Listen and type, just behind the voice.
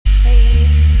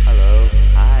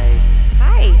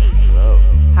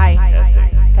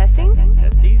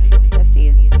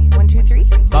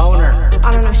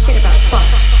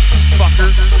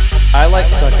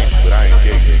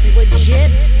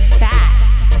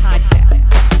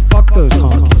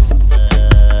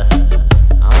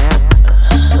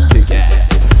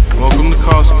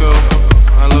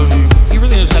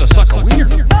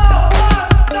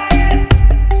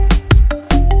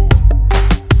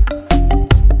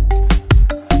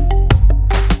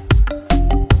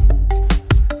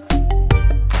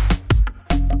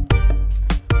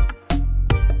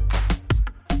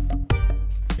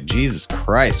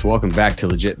Christ, welcome back to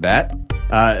Legit Bat,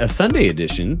 a Sunday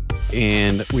edition,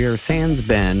 and we are sans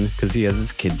Ben because he has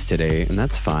his kids today, and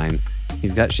that's fine.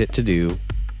 He's got shit to do.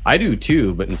 I do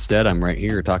too, but instead I'm right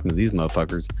here talking to these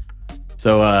motherfuckers.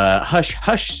 So, Hush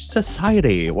Hush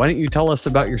Society, why don't you tell us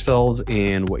about yourselves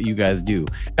and what you guys do?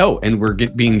 Oh, and we're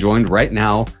being joined right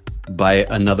now by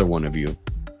another one of you,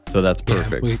 so that's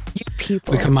perfect. Yeah,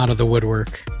 we come out of the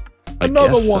woodwork.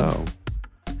 Another one. So.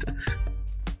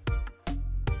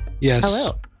 Yes.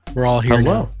 Hello. We're all here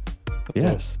now.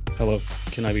 Yes. Hello.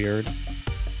 Can I be heard?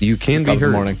 You can be heard.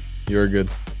 Good morning. You're good.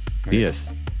 Right.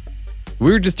 Yes. We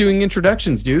were just doing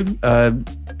introductions, dude.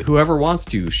 Whoever wants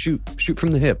to, shoot from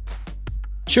the hip.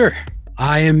 Sure.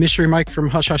 I am Mystery Mike from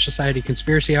Hush Hush Society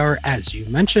Conspiracy Hour, as you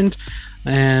mentioned.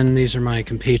 And these are my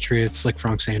compatriots, Slick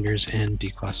Frank Sanders and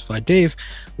Declassified Dave.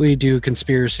 We do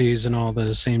conspiracies and all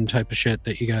the same type of shit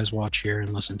that you guys watch here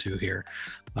and listen to here.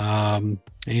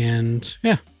 And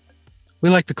yeah, we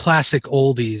like the classic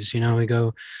oldies. You know, we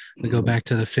go back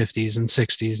to the 50s and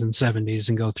 60s and 70s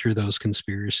and go through those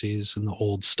conspiracies and the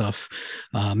old stuff.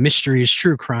 Mysteries,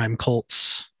 true crime,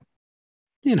 cults.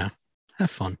 You know, have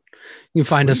fun. You can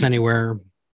find us anywhere,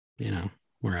 you know,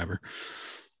 wherever.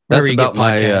 That's about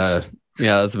my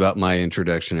that's about my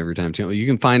introduction every time too. You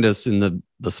can find us in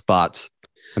the spots.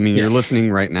 I mean, you're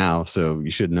listening right now, so you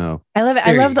should know. I love it.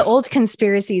 I love the old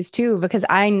conspiracies too, because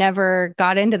I never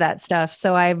got into that stuff.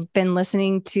 So I've been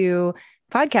listening to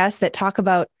podcasts that talk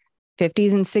about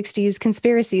 50s and 60s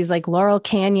conspiracies like Laurel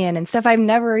Canyon and stuff I've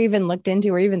never even looked into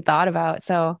or even thought about.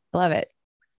 So I love it.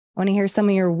 I want to hear some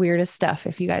of your weirdest stuff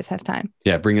if you guys have time.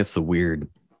 Yeah, bring us the weird.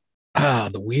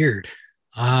 The weird.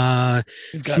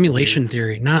 Simulation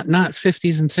theory, not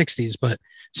 50s and 60s, but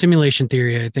simulation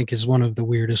theory, I think, is one of the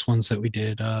weirdest ones that we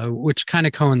did, which kind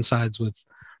of coincides with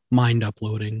mind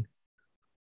uploading.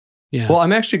 Yeah. Well,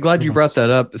 I'm actually glad you brought that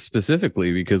up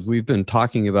specifically because we've been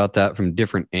talking about that from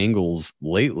different angles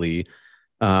lately.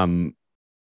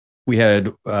 We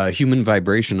had Human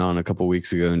Vibration on a couple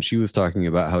weeks ago, and she was talking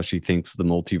about how she thinks the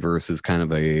multiverse is kind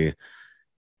of a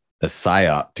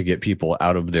psyop to get people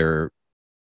out of their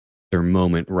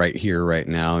moment right here, right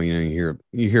now. You know,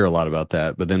 you hear a lot about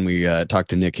that. But then we talked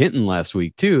to Nick Hinton last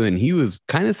week too, and he was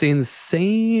kind of saying the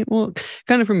same, well,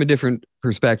 kind of from a different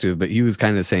perspective, but he was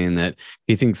kind of saying that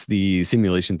he thinks the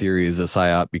simulation theory is a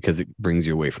psyop because it brings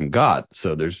you away from God.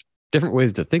 So there's different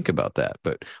ways to think about that.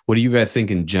 But what do you guys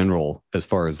think in general as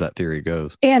far as that theory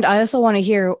goes? And I also want to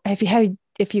hear if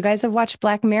you guys have watched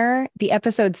Black Mirror, the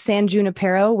episode San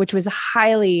Junipero, which was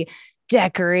highly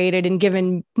decorated and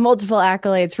given multiple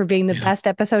accolades for being the best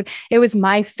episode. It was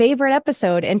my favorite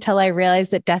episode until I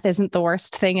realized that death isn't the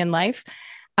worst thing in life.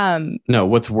 No,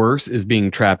 what's worse is being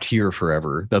trapped here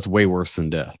forever. That's way worse than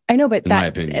death. I know, but my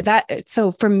opinion.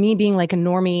 So from me being like a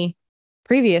normie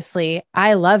previously,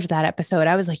 I loved that episode.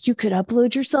 I was like, you could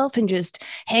upload yourself and just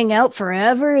hang out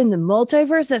forever in the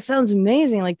multiverse. That sounds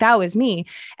amazing. Like that was me.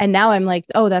 And now I'm like,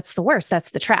 oh, that's the worst.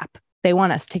 That's the trap. They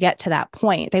want us to get to that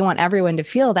point. They want everyone to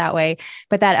feel that way.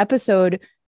 But that episode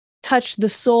touched the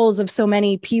souls of so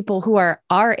many people who are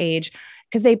our age,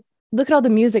 because they look at all the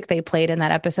music they played in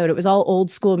that episode. It was all old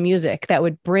school music that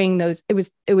would bring those.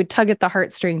 It would tug at the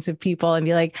heartstrings of people and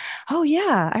be like, oh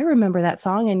yeah, I remember that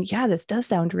song. And yeah, this does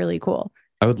sound really cool.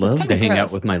 I would love to hang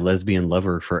out with my lesbian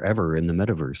lover forever in the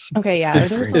metaverse. Okay, yeah.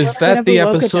 Is that the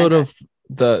episode of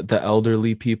the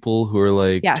elderly people who are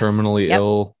like terminally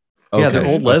ill? Okay. Yeah, they're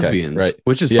old lesbians, right?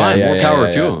 Which is fine. More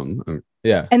power to them.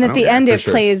 Yeah. And at the end, it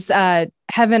plays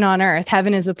Heaven on Earth.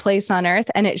 Heaven is a place on Earth.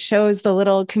 And it shows the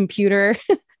little computer.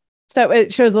 So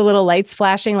it shows the little lights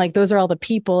flashing. Like those are all the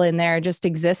people in there just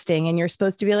existing. And you're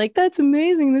supposed to be like, that's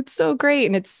amazing. That's so great.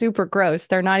 And it's super gross.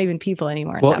 They're not even people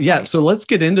anymore. Well, yeah. So let's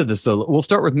get into this. So we'll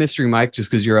start with Mystery Mike, just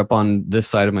because you're up on this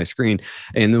side of my screen.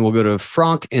 And then we'll go to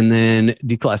Frank and then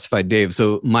Declassified Dave.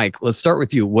 So Mike, let's start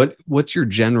with you. What's your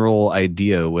general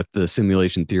idea with the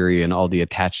simulation theory and all the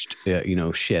attached,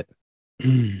 shit?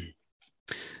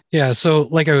 Yeah. So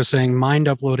like I was saying, mind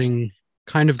uploading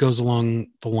kind of goes along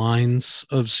the lines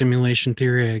of simulation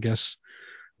theory, I guess.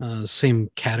 Same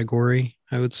category,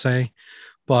 I would say.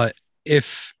 But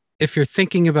if you're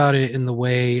thinking about it in the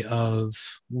way of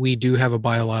we do have a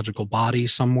biological body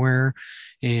somewhere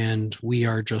and we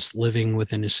are just living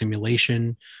within a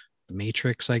simulation, the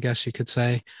matrix, I guess you could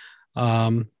say,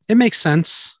 it makes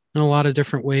sense in a lot of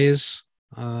different ways.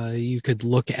 You could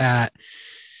look at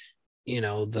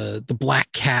the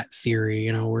black cat theory,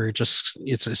 where it's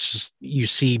just you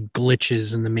see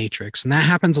glitches in the matrix, and that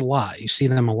happens a lot. You see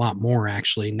them a lot more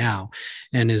actually now.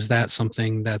 And is that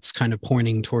something that's kind of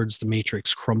pointing towards the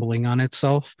matrix crumbling on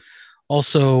itself?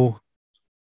 Also,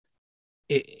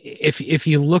 if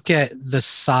you look at the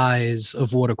size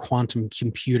of what a quantum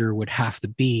computer would have to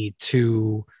be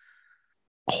to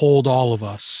hold all of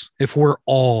us, if we're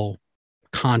all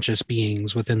conscious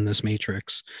beings within this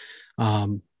matrix,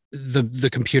 the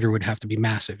computer would have to be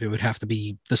massive. It would have to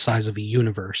be the size of a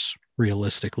universe,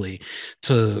 realistically,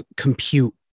 to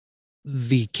compute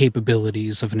the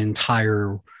capabilities of an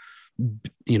entire,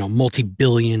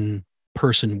 multi-billion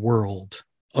person world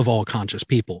of all conscious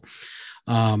people.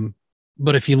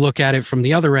 But if you look at it from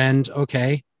the other end,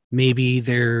 okay, maybe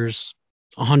there's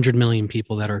 100 million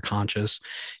people that are conscious,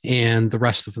 and the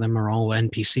rest of them are all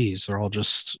NPCs. They're all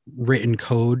just written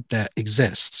code that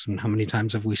exists. And how many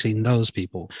times have we seen those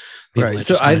people? Right.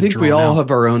 So I think we all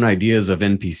have our own ideas of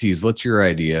NPCs. What's your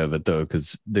idea of it, though?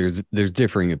 Because there's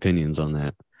differing opinions on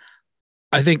that.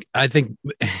 I think I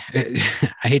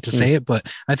hate to say it,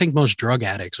 but I think most drug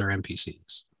addicts are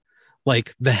NPCs,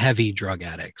 like the heavy drug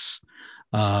addicts.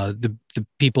 The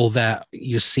people that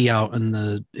you see out in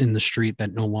the street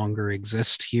that no longer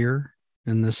exist here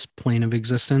in this plane of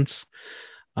existence,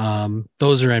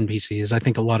 those are NPCs. I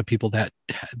think a lot of people that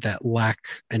lack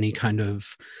any kind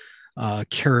of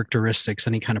characteristics,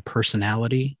 any kind of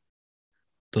personality,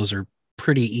 those are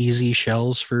pretty easy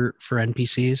shells for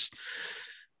NPCs.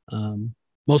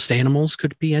 Most animals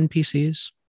could be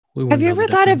NPCs. Have you ever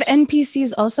thought of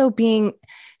NPCs also being,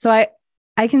 so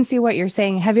I can see what you're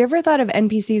saying. Have you ever thought of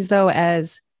NPCs, though,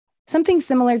 as something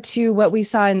similar to what we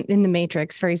saw in the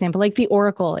Matrix, for example? Like the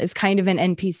Oracle is kind of an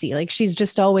NPC. Like she's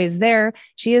just always there.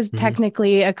 She is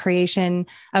technically a creation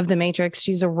of the Matrix.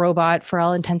 She's a robot for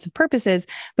all intents and purposes,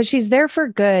 but she's there for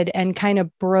good and kind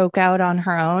of broke out on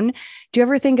her own. Do you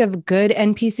ever think of good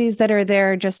NPCs that are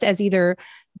there just as either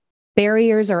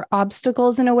barriers or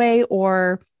obstacles in a way,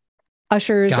 or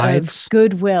ushers guides of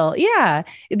goodwill? Yeah,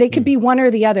 they could be one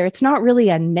or the other. It's not really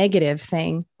a negative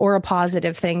thing or a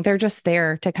positive thing. They're just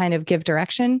there to kind of give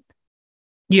direction.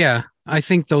 Yeah, I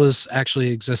think those actually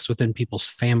exist within people's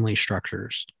family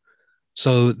structures.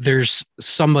 So there's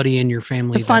somebody in your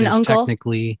family that is uncle.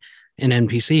 Technically an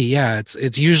NPC. Yeah,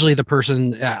 it's usually the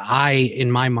person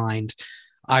in my mind,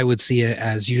 I would see it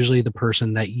as usually the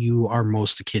person that you are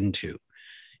most akin to.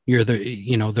 You're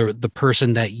the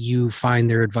person that you find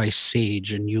their advice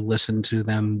sage, and you listen to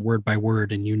them word by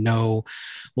word, and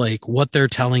like what they're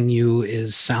telling you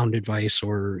is sound advice,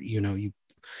 or you,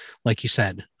 like you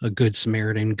said, a good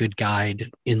Samaritan, good guide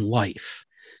in life.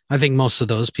 I think most of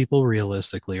those people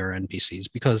realistically are NPCs,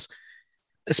 because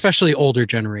especially older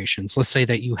generations, let's say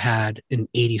that you had an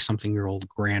 80-something-year-old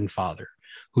grandfather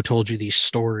who told you these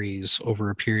stories over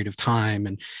a period of time,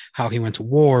 and how he went to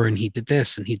war and he did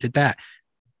this and he did that.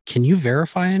 Can you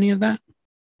verify any of that?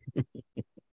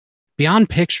 Beyond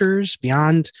pictures,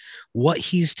 beyond what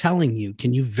he's telling you,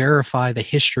 can you verify the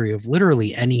history of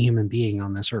literally any human being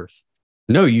on this earth?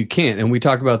 No, you can't. And we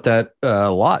talk about that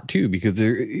a lot too, because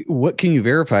what can you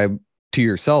verify to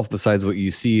yourself besides what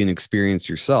you see and experience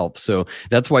yourself? So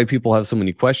that's why people have so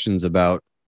many questions about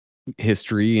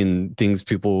history and things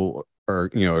people are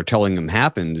telling them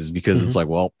happened, is because it's like,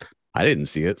 well, I didn't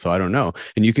see it, so I don't know.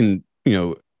 And you can,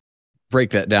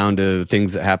 break that down to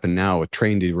things that happen now with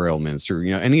train derailments, or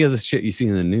any of the shit you see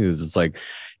in the news. It's like,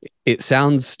 it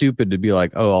sounds stupid to be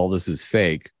like, oh, all this is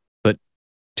fake, but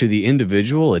to the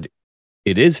individual, it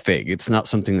is fake. It's not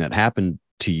something that happened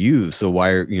to you. So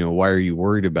why are you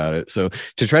worried about it? So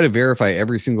to try to verify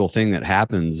every single thing that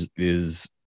happens is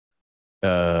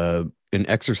an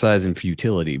exercise in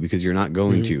futility, because you're not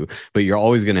going to, but you're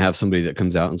always going to have somebody that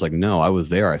comes out and is like, no, I was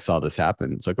there, I saw this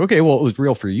happen. It's like, okay, well, it was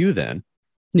real for you then.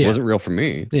 It wasn't real for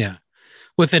me. Yeah.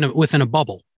 Within a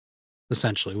bubble,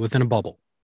 essentially, within a bubble,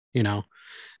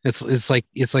 it's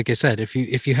like I said,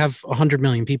 if you have 100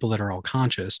 million people that are all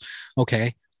conscious,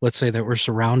 okay, let's say that we're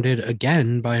surrounded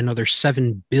again by another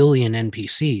 7 billion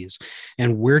NPCs,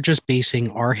 and we're just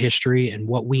basing our history and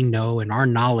what we know and our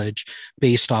knowledge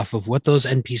based off of what those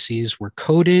NPCs were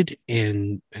coded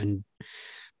and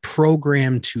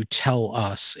programmed to tell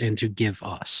us and to give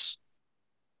us.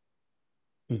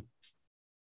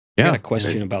 I got a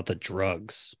question about the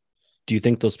drugs. Do you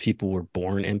think those people were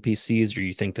born NPCs, or do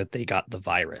you think that they got the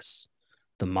virus,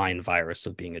 the mind virus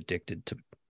of being addicted to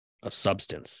a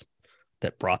substance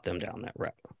that brought them down that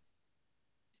route?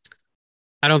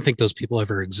 I don't think those people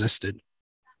ever existed.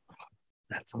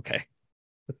 That's okay.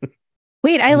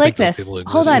 Wait, I like this.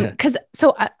 Hold on. Because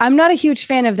I'm not a huge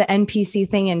fan of the NPC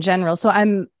thing in general. So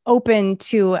I'm open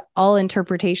to all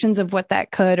interpretations of what that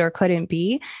could or couldn't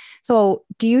be. So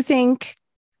do you think,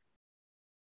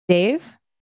 Dave?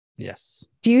 Yes.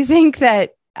 Do you think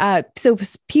that so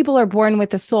people are born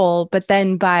with a soul, but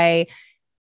then by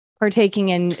partaking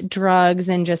in drugs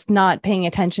and just not paying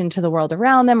attention to the world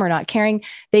around them or not caring,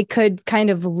 they could kind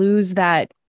of lose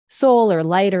that soul or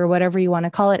light or whatever you want to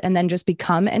call it and then just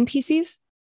become NPCs?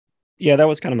 Yeah, that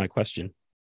was kind of my question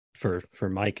for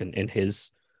Mike and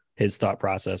his thought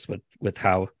process with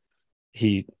how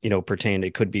he, pertained.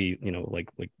 It could be, like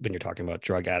when you're talking about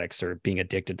drug addicts or being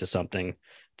addicted to something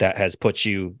that has put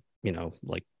you,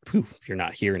 like, poof, you're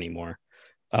not here anymore.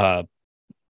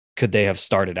 Could they have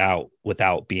started out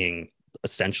without being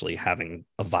essentially having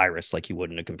a virus like you would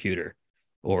in a computer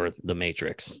or the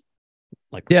Matrix?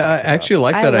 Like, yeah, I actually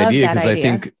like that idea because I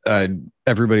think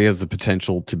everybody has the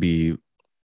potential to be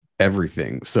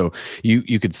everything. So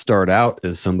you could start out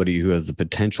as somebody who has the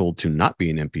potential to not be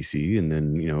an NPC and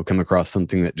then, come across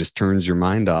something that just turns your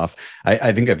mind off.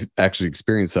 I think I've actually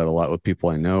experienced that a lot with people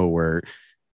I know where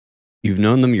you've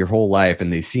known them your whole life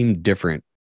and they seem different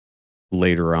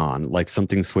later on, like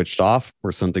something switched off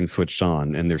or something switched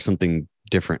on and there's something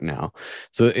different now.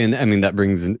 So, and I mean, that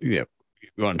brings in, you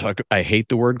want to talk, I hate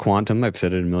the word quantum. I've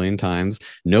said it a million times.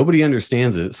 Nobody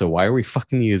understands it. So why are we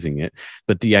fucking using it?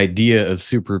 But the idea of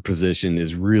superposition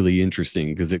is really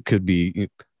interesting because it could be,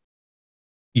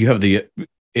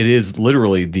 it is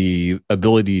literally the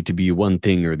ability to be one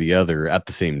thing or the other at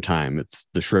the same time. It's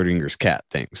the Schrodinger's cat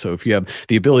thing. So if you have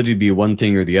the ability to be one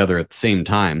thing or the other at the same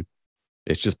time,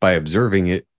 it's just by observing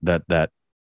it that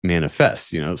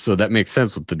manifests, so that makes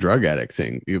sense with the drug addict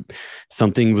thing.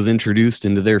 Something was introduced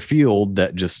into their field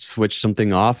that just switched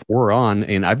something off or on.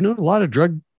 And I've known a lot of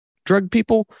drug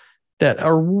people that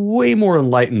are way more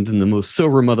enlightened than the most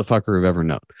sober motherfucker I've ever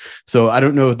known. So I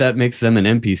don't know if that makes them an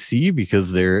NPC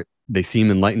because they seem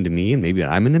enlightened to me and maybe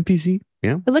I'm an NPC.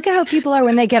 Yeah. But look at how people are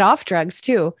when they get off drugs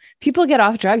too. People get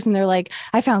off drugs and they're like,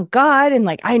 I found God and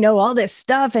like, I know all this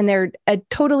stuff. And they're a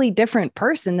totally different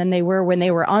person than they were when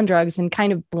they were on drugs and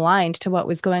kind of blind to what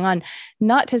was going on.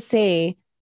 Not to say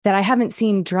that I haven't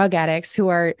seen drug addicts who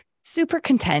are super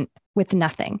content with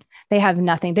nothing. They have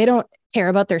nothing. They don't care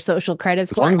about their social credit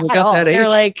score at all. They're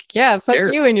like, yeah, fuck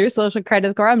you and your social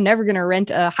credit score. I'm never going to rent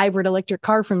a hybrid electric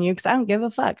car from you because I don't give a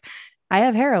fuck. I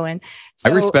have heroin. So,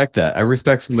 I respect that. I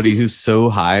respect somebody who's so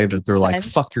high that they're like,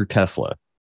 fuck your Tesla.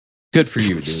 Good for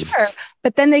you, dude. Sure.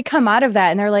 But then they come out of that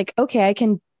and they're like, okay, I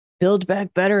can build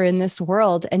back better in this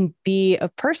world and be a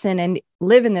person and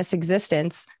live in this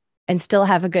existence and still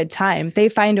have a good time. They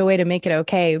find a way to make it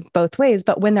okay both ways.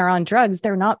 But when they're on drugs,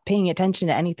 they're not paying attention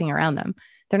to anything around them.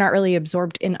 They're not really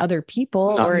absorbed in other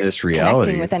people or this reality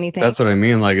connecting with anything. That's what I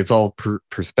mean. Like it's all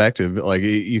perspective. Like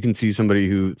you can see somebody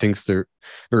who thinks or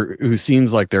who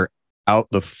seems like they're out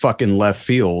the fucking left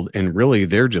field and really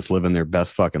they're just living their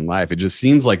best fucking life. It just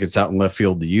seems like it's out in left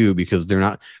field to you because they're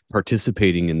not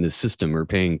participating in this system or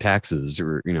paying taxes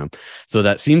or, so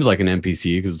that seems like an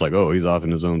NPC because it's like, oh, he's off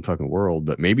in his own fucking world,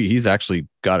 but maybe he's actually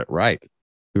got it right.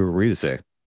 Who are we to say?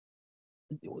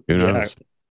 Who knows?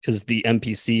 Because the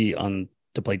NPC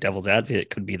to play devil's advocate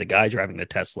could be the guy driving the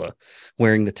Tesla,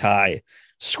 wearing the tie,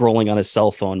 scrolling on his cell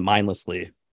phone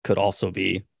mindlessly. Could also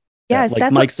be, yes,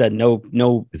 like Mike said, no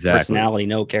personality,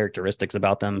 no characteristics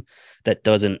about them that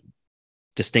doesn't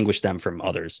distinguish them from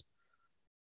others.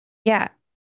 Yeah,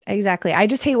 exactly. I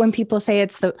just hate when people say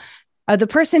it's the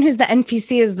person who's the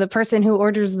NPC is the person who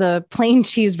orders the plain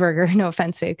cheeseburger. No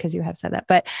offense, Wade, because you have said that,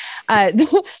 but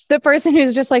the person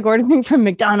who's just like ordering from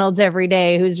McDonald's every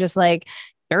day, who's just like,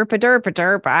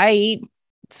 derp, I eat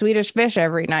Swedish fish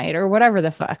every night or whatever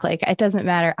the fuck. Like, it doesn't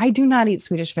matter. I do not eat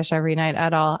Swedish fish every night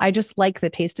at all. I just like the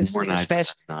taste of Swedish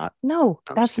fish. No,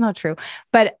 that's not true.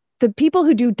 But the people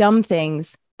who do dumb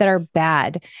things that are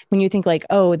bad, when you think like,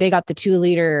 oh, they got the 2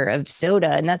 liter of soda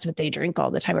and that's what they drink all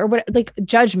the time, or what, like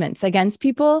judgments against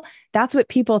people, that's what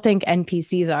people think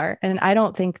NPCs are. And I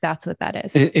don't think that's what that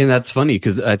is. And that's funny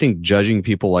because I think judging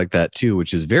people like that too,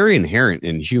 which is very inherent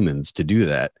in humans to do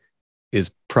that, is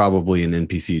probably an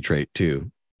NPC trait too,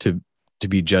 to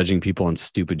be judging people on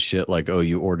stupid shit like, oh,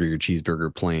 you order your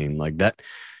cheeseburger plain like that.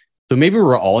 So maybe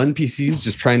we're all NPCs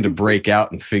just trying to break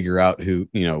out and figure out who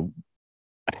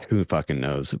fucking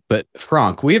knows. But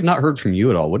Frank, we have not heard from you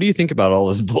at all. What do you think about all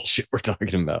this bullshit we're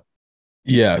talking about?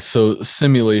 Yeah, so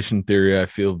simulation theory, I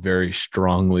feel very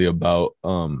strongly about.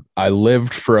 I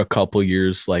lived for a couple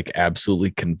years, like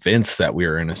absolutely convinced that we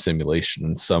were in a simulation,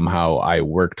 and somehow I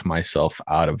worked myself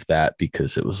out of that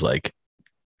because it was like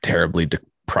terribly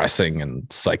depressing and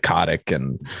psychotic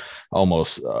and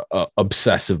almost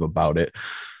obsessive about it.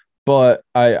 But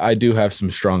I do have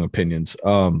some strong opinions.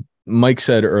 Mike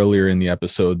said earlier in the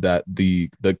episode that the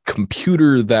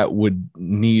computer that would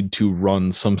need to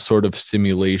run some sort of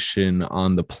simulation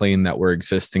on the plane that we're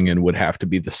existing in would have to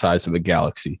be the size of a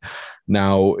galaxy.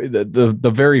 Now,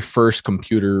 the very first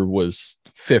computer was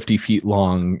 50 feet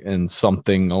long and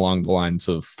something along the lines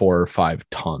of 4 or 5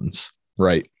 tons,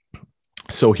 right?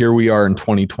 So here we are in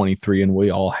 2023 and we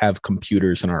all have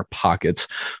computers in our pockets.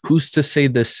 Who's to say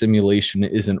this simulation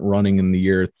isn't running in the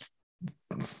year,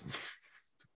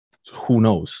 who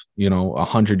knows,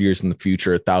 100 years in the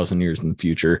future, 1,000 years in the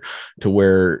future, to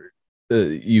where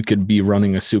you could be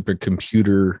running a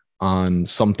supercomputer on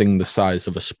something the size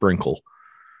of a sprinkle,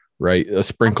 right? A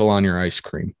sprinkle on your ice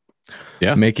cream.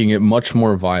 Yeah. Making it much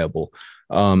more viable.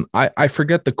 I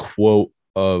forget the quote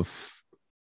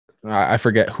I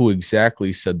forget who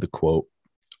exactly said the quote,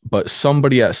 but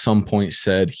somebody at some point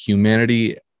said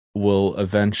humanity will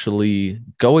eventually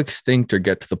go extinct or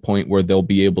get to the point where they'll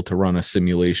be able to run a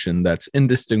simulation that's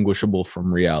indistinguishable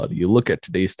from reality. You look at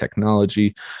today's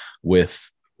technology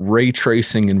with ray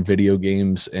tracing in video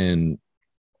games and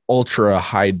ultra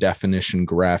high definition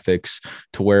graphics,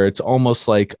 to where it's almost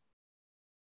like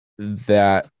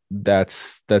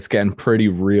that's getting pretty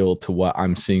real to what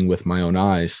I'm seeing with my own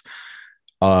eyes.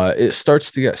 It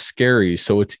starts to get scary.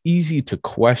 So it's easy to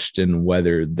question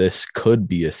whether this could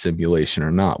be a simulation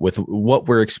or not. With what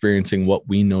we're experiencing, what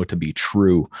we know to be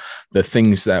true, the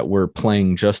things that we're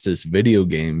playing just as video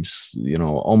games,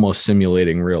 almost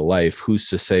simulating real life, who's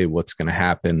to say what's going to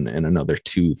happen in another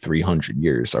 200-300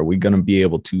 years? Are we going to be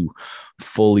able to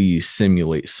fully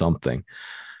simulate something?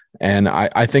 And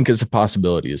I think it's a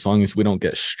possibility, as long as we don't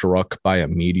get struck by a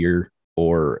meteor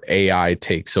or AI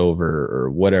takes over or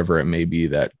whatever it may be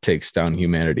that takes down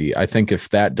humanity. I think if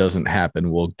that doesn't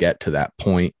happen, we'll get to that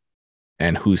point.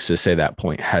 And who's to say that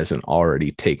point hasn't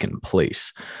already taken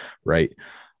place, right?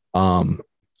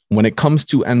 When it comes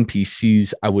to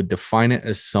NPCs, I would define it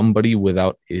as somebody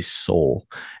without a soul.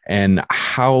 And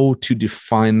how to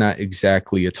define that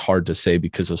exactly, it's hard to say,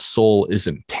 because a soul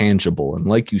isn't tangible. And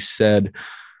like you said,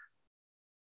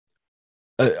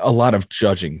 a lot of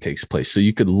judging takes place. So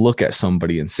you could look at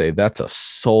somebody and say, that's a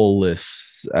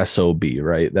soulless SOB,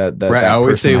 right? That right. I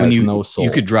always say when no soul.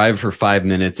 You could drive for 5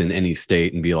 minutes in any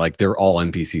state and be like, they're all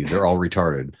NPCs. They're all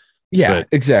retarded. Yeah, but,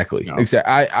 exactly.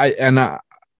 Exactly.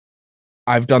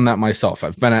 I've done that myself.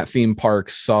 I've been at theme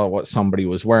parks, saw what somebody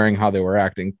was wearing, how they were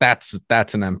acting. That's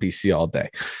an NPC all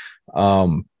day.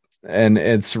 And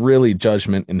it's really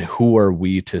judgment. And who are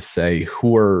we to say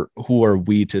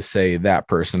that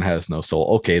person has no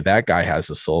soul? Okay, that guy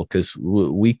has a soul, because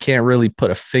we can't really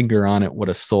put a finger on it what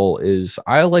a soul is.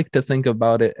 I like to think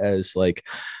about it as like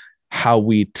how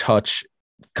we touch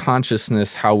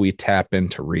consciousness, how we tap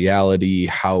into reality,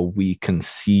 how we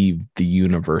conceive the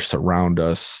universe around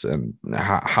us, and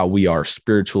how we are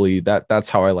spiritually. That's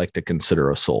how I like to consider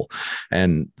a soul.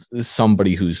 And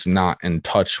somebody who's not in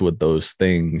touch with those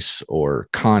things or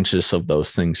conscious of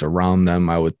those things around them,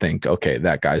 I would think, okay,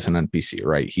 that guy's an NPC,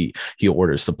 right? He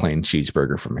orders the plain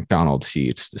cheeseburger from McDonald's. He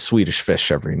eats the Swedish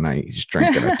fish every night. He's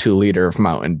drinking a 2 liter of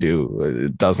Mountain Dew.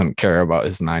 Doesn't care about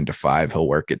his 9 to 5. He'll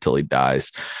work it till he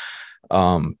dies.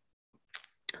 I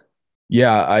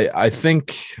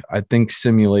think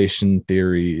simulation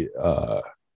theory,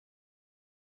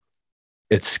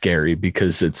 it's scary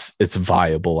because it's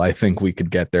viable. I think we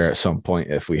could get there at some point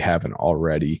if we haven't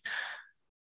already.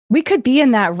 We could be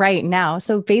in that right now.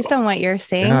 So based on what you're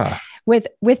saying, with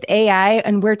AI,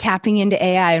 and we're tapping into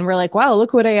AI and we're like, wow,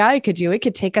 look what AI could do. It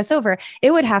could take us over.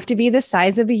 It would have to be the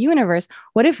size of the universe.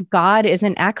 What if God is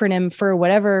an acronym for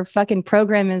whatever fucking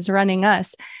program is running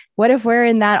us? What if we're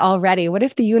in that already? What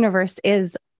if the universe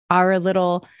is our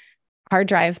little hard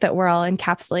drive that we're all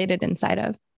encapsulated inside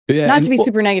of? Yeah, not to be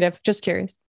super negative, just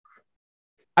curious.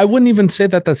 I wouldn't even say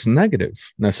that that's negative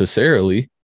necessarily.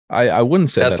 I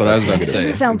wouldn't say that's what I was about to say.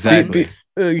 Exactly.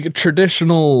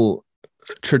 Traditional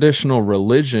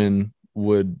religion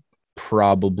would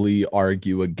probably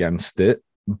argue against it,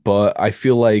 but I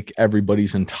feel like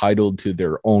everybody's entitled to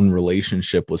their own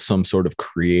relationship with some sort of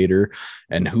creator.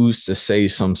 And who's to say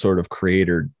some sort of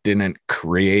creator didn't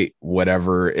create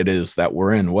whatever it is that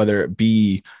we're in, whether it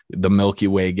be the Milky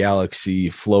Way galaxy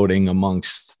floating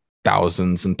amongst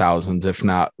thousands and thousands, if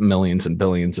not millions and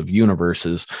billions of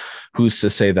universes. Who's to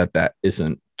say that that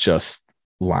isn't just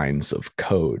lines of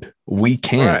code? We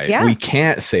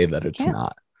can't say that it's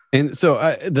not. And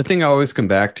so the thing I always come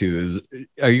back to is,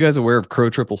 are you guys aware of Crow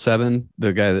 777,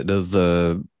 the guy that does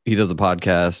the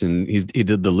podcast, and he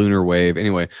did the lunar wave?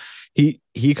 Anyway, he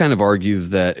he kind of argues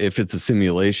that if it's a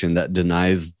simulation, that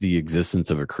denies the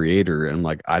existence of a creator. And I'm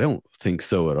like, I don't think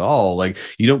so at all. Like,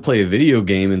 you don't play a video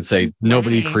game and say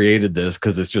nobody created this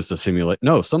because it's just a simulation.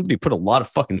 No, somebody put a lot of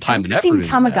fucking time and effort into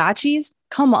Tamagotchis?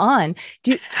 Come on.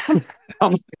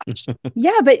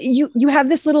 Yeah, but you have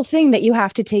this little thing that you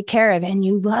have to take care of, and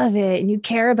you love it and you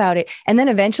care about it, and then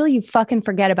eventually you fucking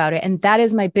forget about it. And that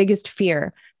is my biggest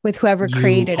fear with whoever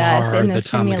created us in the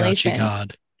simulation.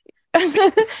 God.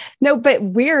 No, but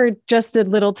we're just the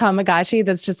little Tamagotchi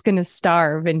that's just going to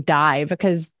starve and die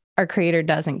because our creator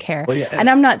doesn't care. Well, yeah. And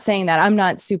I'm not saying that. I'm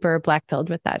not super black-pilled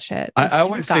with that shit. I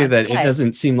would say that it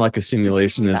doesn't seem like a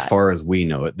simulation as far as we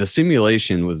know it. The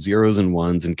simulation with zeros and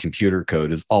ones and computer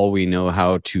code is all we know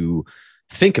how to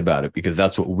think about it, because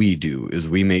that's what we do, is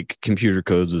we make computer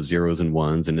codes with zeros and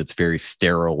ones, and it's very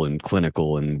sterile and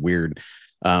clinical and weird.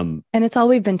 And it's all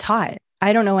we've been taught.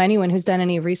 I don't know anyone who's done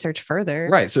any research further.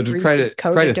 Right. So to try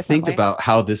to think about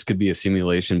how this could be a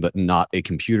simulation, but not a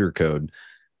computer code,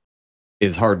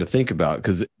 is hard to think about,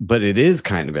 but it is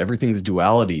kind of, everything's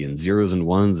duality and zeros and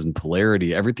ones and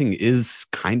polarity. Everything is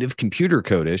kind of computer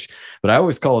code-ish, but I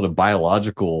always call it a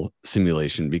biological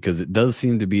simulation, because it does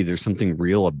seem to be there's something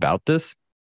real about this,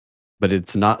 but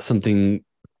it's not something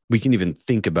we can even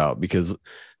think about, because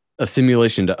a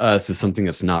simulation to us is something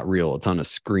that's not real. It's on a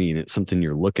screen. It's something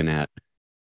you're looking at,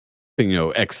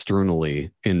 externally.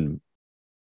 And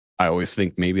I always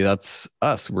think maybe that's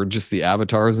us. We're just the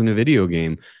avatars in a video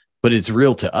game, but it's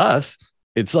real to us.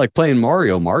 It's like playing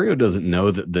Mario. Mario doesn't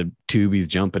know that the tube he's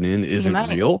jumping in isn't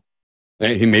real.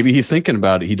 Maybe he's thinking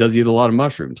about it. He does eat a lot of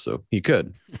mushrooms, so he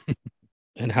could.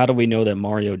 And how do we know that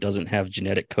Mario doesn't have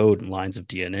genetic code and lines of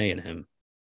DNA in him?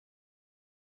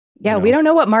 Yeah, we don't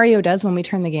know what Mario does when we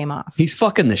turn the game off. He's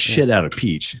fucking the shit out of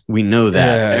Peach. We know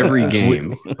that every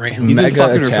game. He's been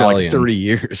fucking her for like 30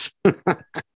 years.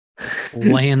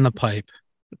 Laying the pipe.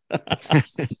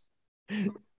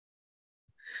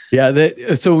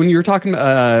 Yeah. So when you're talking,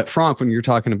 Frank, when you're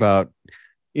talking about,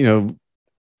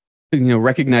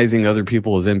 recognizing other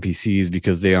people as NPCs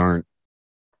because they aren't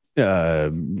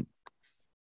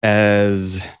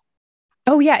as.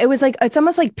 Oh yeah, it was like, it's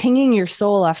almost like pinging your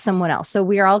soul off someone else. So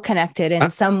we are all connected in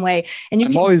some way, and you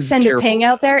can send a ping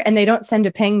out there, and they don't send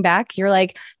a ping back. You're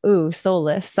like, ooh,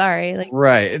 soulless. Sorry, like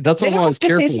right. That's what I'm always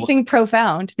careful. Say something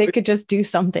profound. They could just do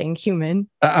something human.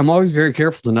 I'm always very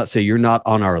careful to not say you're not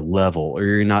on our level, or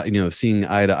you're not, seeing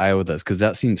eye to eye with us, because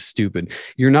that seems stupid.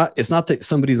 You're not. It's not that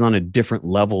somebody's on a different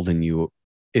level than you.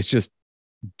 It's just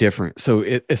different. So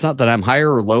it's not that I'm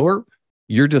higher or lower.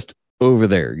 You're just over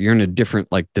there. You're in a different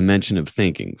dimension of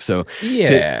thinking. So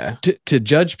yeah, to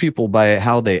judge people by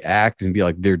how they act and be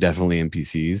like they're definitely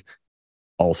NPCs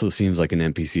also seems like an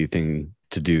NPC thing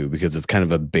to do, because it's kind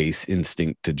of a base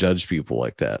instinct to judge people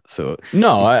like that. So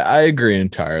no, I agree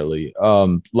entirely.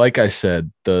 Like I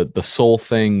said, the soul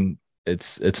thing,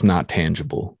 it's not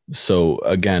tangible. So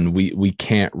again, we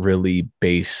can't really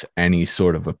base any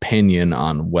sort of opinion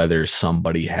on whether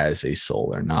somebody has a soul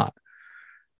or not.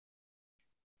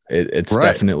 It's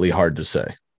right. Definitely hard to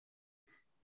say.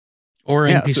 Or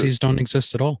NPCs don't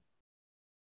exist at all.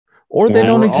 Or they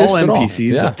don't exist all at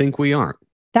NPCs all. I think we aren't.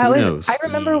 That Who was knows? I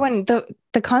remember when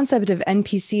the concept of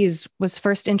NPCs was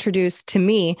first introduced to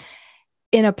me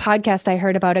in a podcast. I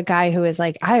heard about a guy who was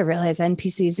like, I realize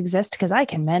NPCs exist because I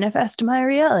can manifest my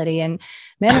reality. And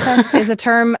manifest is a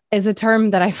term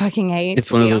that I fucking hate.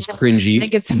 It's one of those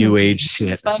cringy new age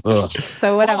shit.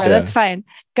 So whatever, that's fine.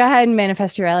 Go ahead and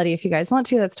manifest your reality if you guys want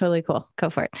to. That's totally cool. Go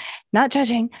for it. Not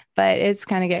judging, but it's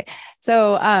kind of gay.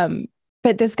 So,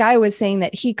 but this guy was saying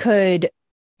that he could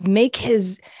make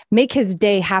his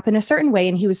day happen a certain way,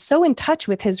 and he was so in touch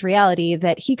with his reality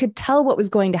that he could tell what was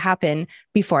going to happen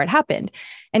before it happened.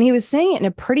 And he was saying it in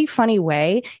a pretty funny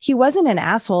way. He wasn't an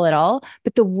asshole at all,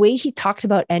 but the way he talked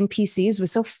about NPCs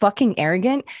was so fucking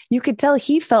arrogant. You could tell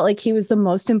he felt like he was the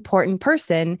most important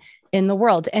person in the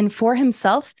world. And for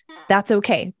himself, that's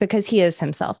okay, because he is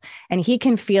himself, and he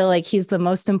can feel like he's the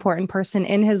most important person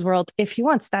in his world if he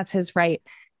wants. That's his right.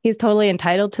 He's totally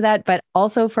entitled to that. But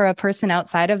also for a person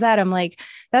outside of that, I'm like,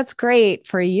 that's great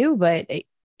for you, but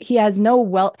he has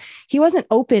he wasn't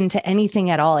open to anything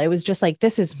at all. It was just like,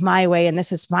 this is my way and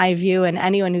this is my view, and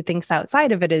anyone who thinks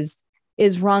outside of it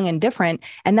is wrong and different.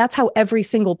 And that's how every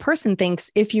single person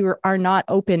thinks if you are not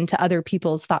open to other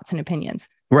people's thoughts and opinions.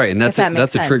 Right. And that's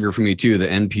a trigger for me too, the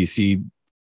NPC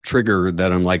trigger,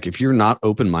 that I'm like, if you're not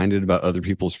open-minded about other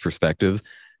people's perspectives,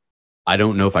 I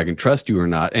don't know if I can trust you or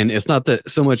not. And it's not that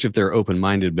so much if they're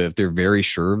open-minded, but if they're very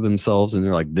sure of themselves and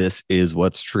they're like, this is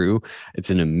what's true, it's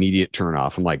an immediate turn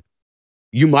off. I'm like,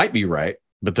 you might be right,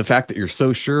 But the fact that you're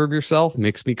so sure of yourself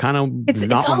makes me kind of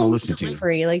not want to listen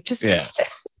to you. Like, just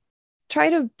try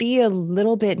to be a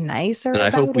little bit nicer. And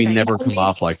I hope we never come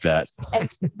off like that. And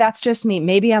that's just me.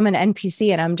 Maybe I'm an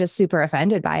NPC and I'm just super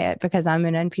offended by it because I'm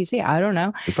an NPC. I don't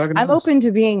know. I'm open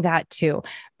to being that too.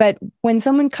 But when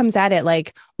someone comes at it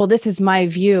like, well, this is my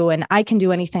view and I can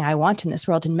do anything I want in this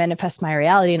world and manifest my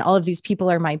reality, and all of these people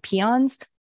are my peons,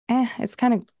 it's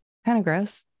kind of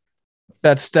gross.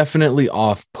 That's definitely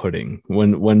off-putting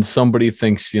when somebody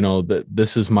thinks, that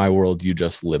this is my world, you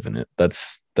just live in it. But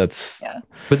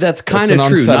that's kind of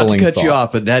true. Not to cut you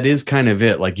off, but that is kind of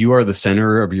it. Like, you are the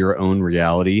center of your own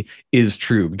reality is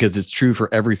true, because it's true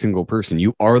for every single person.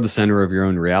 You are the center of your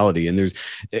own reality. And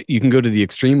you can go to the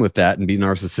extreme with that and be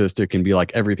narcissistic and be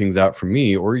like, everything's out for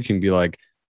me. Or you can be like,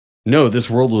 no, this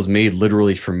world was made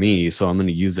literally for me, so I'm going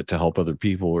to use it to help other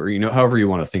people, or, however you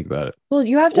want to think about it. Well,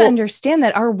 you have to understand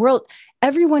that our world,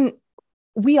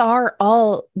 we are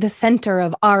all the center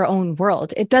of our own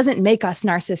world. It doesn't make us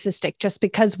narcissistic just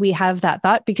because we have that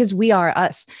thought, because we are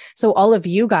us. So all of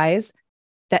you guys,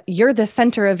 that you're the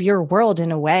center of your world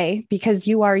in a way, because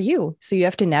you are you. So you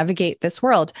have to navigate this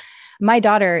world. My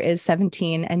daughter is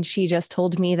 17 and she just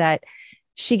told me that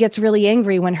she gets really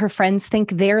angry when her friends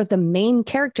think they're the main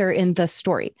character in the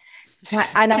story.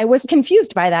 And I was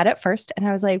confused by that at first. And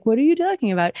I was like, what are you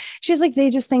talking about? She's like, they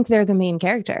just think they're the main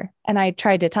character. And I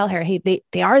tried to tell her, hey,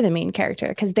 they are the main character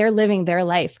because they're living their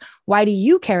life. Why do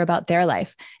you care about their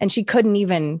life? And she couldn't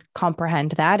even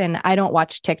comprehend that. And I don't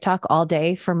watch TikTok all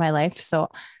day for my life. So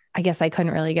I guess I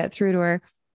couldn't really get through to her.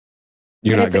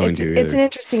 You're not going to either. It's an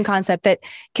interesting concept that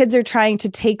kids are trying to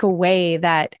take away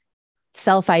that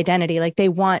self-identity. Like they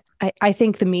want, I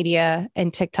think the media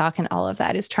and TikTok and all of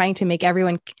that is trying to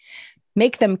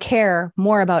make them care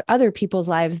more about other people's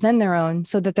lives than their own,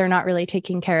 so that they're not really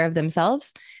taking care of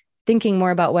themselves, thinking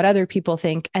more about what other people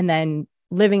think, and then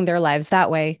living their lives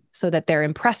that way so that they're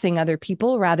impressing other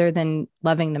people rather than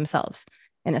loving themselves,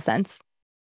 in a sense.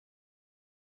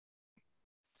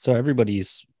 So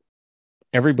everybody's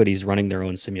running their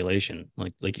own simulation.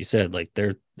 Like you said, like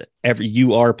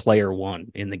you are player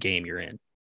one in the game you're in.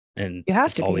 And you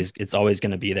have it's always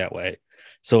going to be that way.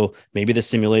 So maybe the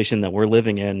simulation that we're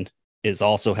living in has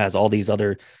all these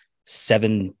other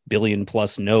 7 billion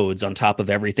plus nodes on top of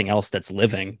everything else that's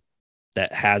living,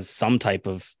 that has some type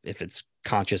of, if it's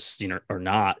conscious, or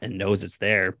not, and knows it's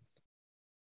there.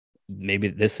 Maybe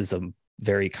this is a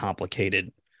very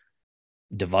complicated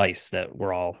device that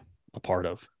we're all a part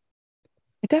of.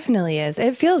 It definitely is.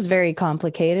 It feels very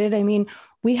complicated. I mean,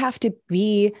 we have to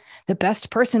be the best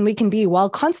person we can be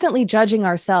while constantly judging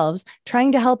ourselves,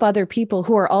 trying to help other people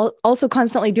who are also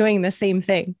constantly doing the same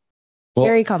thing. It's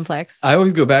very complex. I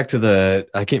always go back to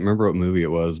I can't remember what movie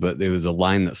it was, but there was a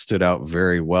line that stood out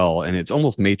very well. And it's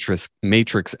almost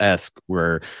Matrix-esque,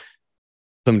 where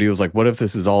somebody was like, what if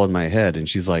this is all in my head? And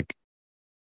she's like,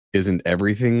 isn't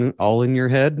everything all in your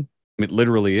head? It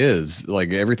literally is.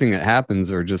 Like, everything that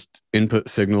happens are just input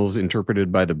signals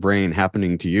interpreted by the brain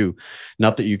happening to you.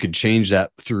 Not that you could change that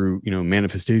through,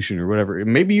 manifestation or whatever.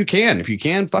 Maybe you can. If you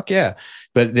can, fuck yeah.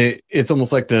 But it's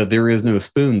almost like there is no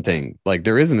spoon thing. Like,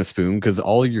 there isn't a spoon, because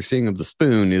all you're seeing of the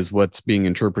spoon is what's being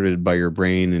interpreted by your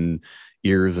brain and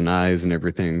ears and eyes and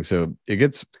everything. So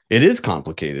it is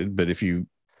complicated, but if you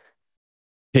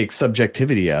take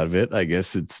subjectivity out of it, I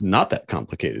guess it's not that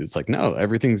complicated. It's like, no,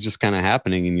 everything's just kind of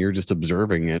happening and you're just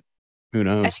observing it. Who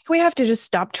knows? I think we have to just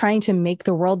stop trying to make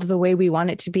the world the way we want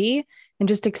it to be and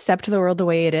just accept the world the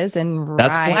way it is and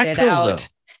ride it out. Though.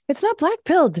 It's not black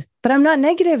pilled, but I'm not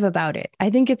negative about it. I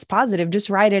think it's positive. Just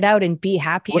ride it out and be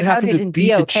happy about it and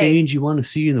be okay. The change you want to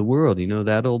see in the world. You know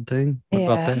that old thing? What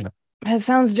about that? That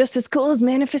sounds just as cool as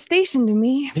manifestation to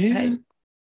me. Yeah.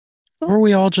 Or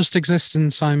we all just exist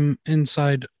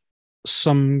inside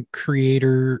some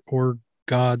creator or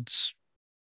God's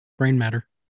brain matter.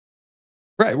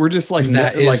 Right. We're just like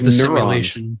that is the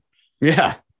simulation.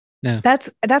 Yeah.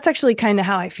 That's actually kind of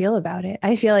how I feel about it.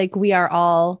 I feel like we're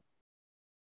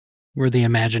the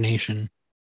imagination.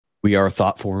 We are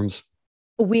thought forms.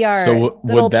 We are. So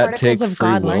would that take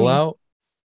free will out?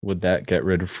 Would that get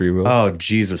rid of free will? Oh,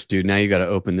 Jesus, dude. Now you got to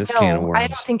open this can of worms. I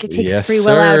don't think it takes free will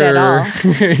out at all.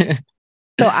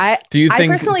 So do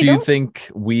you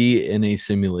think we in a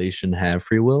simulation have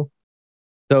free will?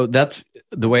 So that's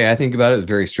the way I think about it. Is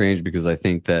very strange, because I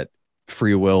think that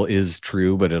free will is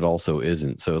true, but it also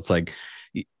isn't. So it's like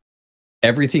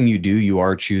everything you do, you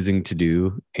are choosing to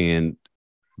do,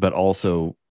 but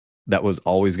also that was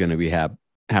always going to be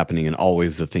happening and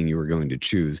always the thing you were going to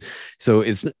choose. So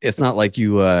it's not like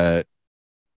you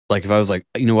like if I was like,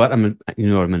 you know what I'm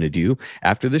going to do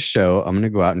after this show, I'm going to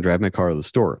go out and drive my car to the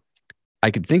store.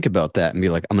 I could think about that and be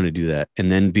like, I'm going to do that.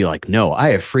 And then be like, no, I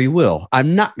have free will.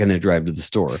 I'm not going to drive to the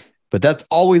store. But that's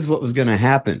always what was going to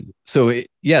happen. So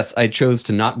yes, I chose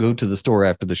to not go to the store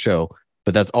after the show,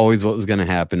 but that's always what was going to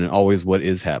happen and always what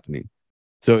is happening.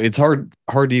 So it's hard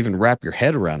to even wrap your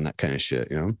head around that kind of shit,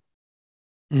 you know?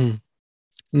 Mm.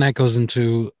 And that goes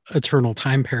into eternal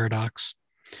time paradox.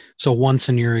 So once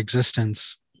in your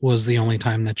existence was the only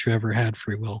time that you ever had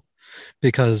free will,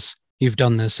 because you've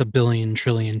done this a billion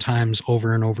trillion times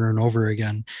over and over and over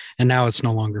again. And now it's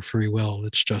no longer free will.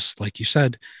 It's just, like you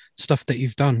said, stuff that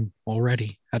you've done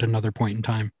already at another point in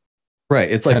time.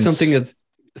 Right. It's like something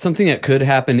that could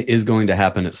happen is going to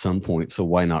happen at some point. So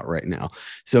why not right now?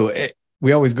 So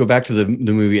we always go back to the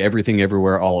movie Everything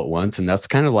Everywhere All at Once. And that's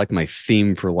kind of like my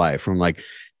theme for life. From like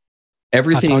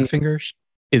everything fingers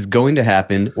is going to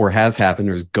happen or has happened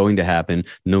or is going to happen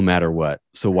no matter what.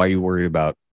 So why you worry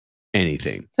about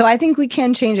anything? So I think we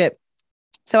can change it.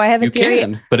 So I have a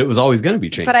theory, but it was always going to be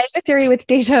changed. But I have a theory with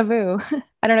deja vu.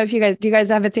 I don't know if do you guys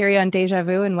have a theory on deja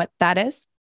vu and what that is?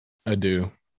 I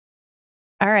do.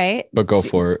 All right. But go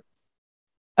for it.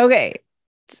 Okay.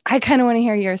 I kind of want to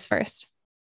hear yours first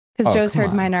because Joe's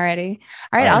heard mine already.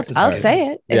 All right. I'll say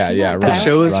it. Yeah. The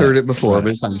show has heard it before,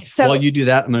 but it's fine. So, while you do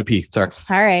that, I'm going to pee. Sorry.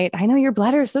 All right. I know your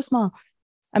bladder is so small.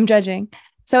 I'm judging.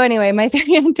 So anyway, my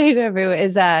theory on deja vu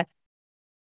is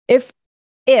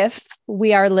if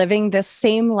we are living the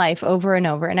same life over and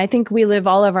over, and I think we live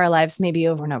all of our lives maybe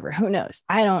over and over, who knows?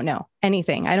 I don't know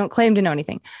anything. I don't claim to know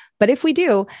anything. But if we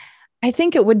do, I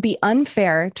think it would be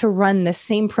unfair to run the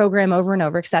same program over and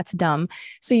over because that's dumb.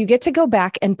 So you get to go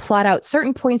back and plot out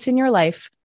certain points in your life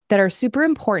that are super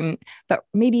important, but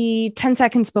maybe 10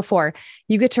 seconds before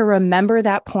you get to remember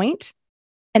that point.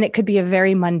 And it could be a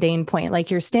very mundane point, like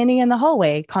you're standing in the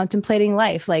hallway contemplating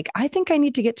life. Like, I think I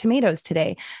need to get tomatoes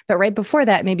today. But right before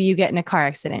that, maybe you get in a car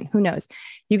accident. Who knows?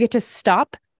 You get to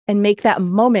stop and make that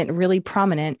moment really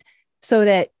prominent so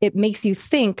that it makes you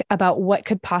think about what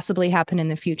could possibly happen in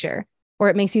the future. Or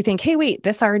it makes you think, hey, wait,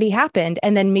 this already happened.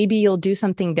 And then maybe you'll do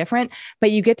something different.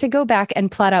 But you get to go back and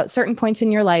plot out certain points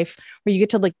in your life where you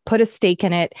get to like put a stake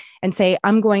in it and say,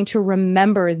 I'm going to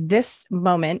remember this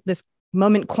moment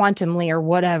quantumly or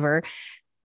whatever,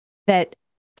 that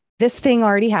this thing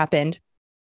already happened,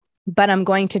 but I'm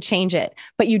going to change it.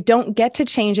 But you don't get to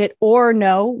change it or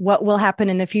know what will happen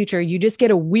in the future. You just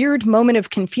get a weird moment of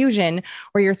confusion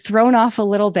where you're thrown off a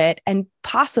little bit and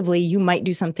possibly you might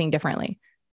do something differently.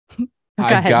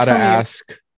 I gotta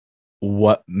ask,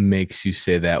 what makes you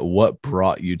say that? What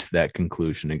brought you to that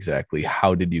conclusion exactly?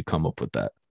 How did you come up with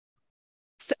that?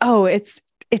 Oh, it's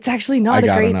actually not I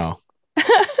gotta great know.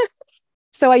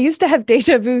 So I used to have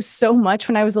deja vu so much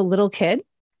when I was a little kid,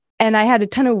 and I had a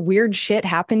ton of weird shit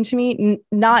happen to me,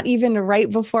 not even right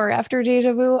before or after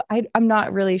deja vu. I'm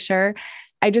not really sure.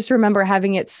 I just remember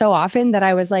having it so often that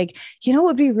I was like, you know, it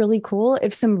would be really cool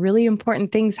if some really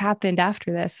important things happened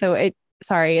after this. So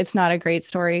it's not a great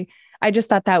story. I just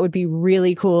thought that would be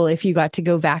really cool if you got to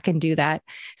go back and do that.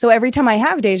 So every time I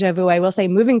have deja vu, I will say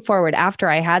moving forward after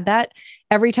I had that,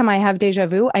 every time I have deja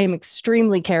vu, I am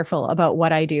extremely careful about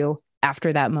what I do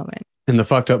after that moment. And the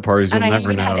fucked up part is you'll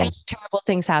never know. Terrible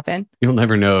things happen. You'll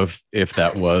never know if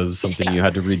that was something you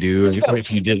had to redo or if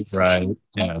you did it right.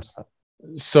 Yeah.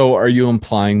 So are you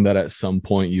implying that at some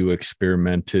point you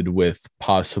experimented with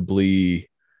possibly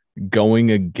going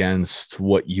against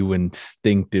what you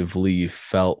instinctively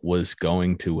felt was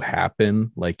going to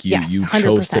happen? Like you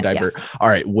chose to divert. Yes. All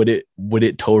right. Would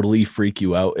it totally freak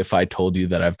you out if I told you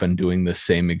that I've been doing the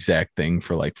same exact thing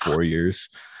for like 4 years?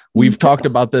 We've talked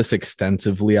about this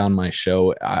extensively on my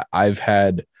show. I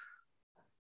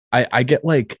get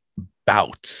like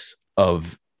bouts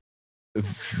of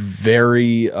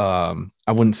very, I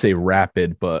wouldn't say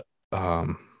rapid, but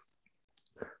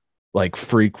like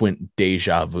frequent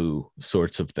deja vu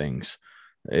sorts of things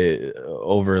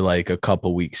over like a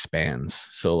couple week spans.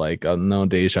 So like I'll know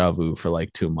deja vu for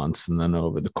like 2 months, and then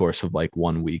over the course of like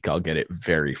 1 week, I'll get it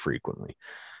very frequently.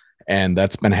 And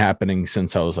that's been happening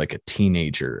since I was like a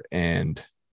teenager. And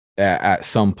at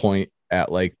some point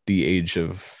at like the age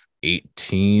of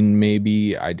 18,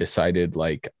 maybe, I decided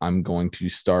like I'm going to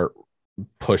start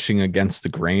pushing against the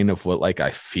grain of what like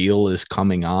I feel is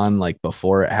coming on like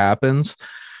before it happens.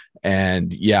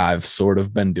 And yeah, I've sort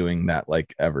of been doing that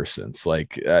like ever since.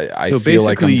 Like I feel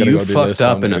like I'm gonna go do this,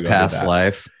 up in a past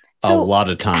life. So a lot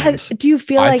of times. Do you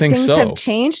feel like things have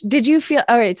changed? Did you feel,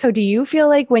 all right. So do you feel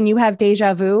like when you have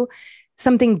deja vu,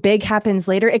 something big happens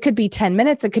later? It could be 10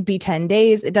 minutes. It could be 10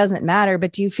 days. It doesn't matter.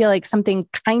 But do you feel like something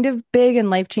kind of big and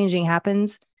life-changing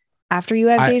happens after you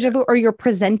have deja vu, or you're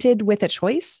presented with a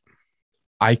choice?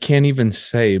 I can't even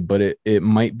say, but it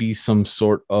might be some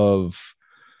sort of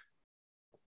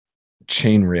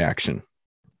chain reaction.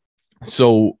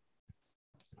 So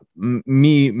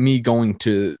me going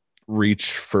to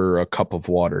reach for a cup of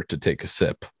water to take a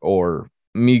sip, or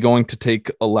me going to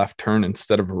take a left turn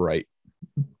instead of a right,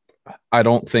 I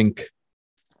don't think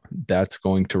that's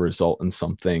going to result in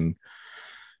something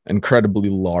incredibly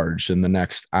large in the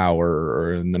next hour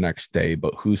or in the next day.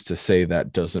 But who's to say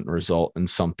that doesn't result in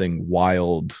something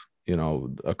wild,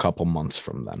 a couple months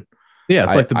from then? Yeah,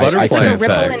 it's like the butterfly it's like a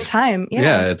ripple effect. in time.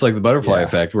 Yeah, it's like the butterfly Yeah.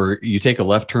 effect where you take a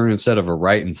left turn instead of a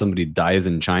right and somebody dies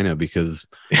in China because,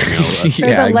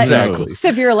 yeah, exactly. So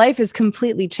if your life is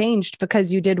completely changed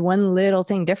because you did one little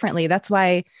thing differently, that's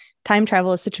why time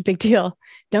travel is such a big deal.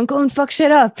 Don't go and fuck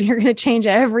shit up. You're going to change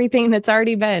everything that's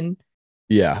already been.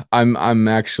 Yeah, I'm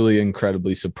actually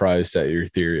incredibly surprised at your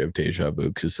theory of deja vu,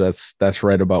 because that's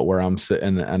right about where I'm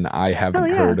sitting, and I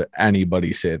haven't heard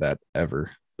anybody say that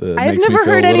ever. I've never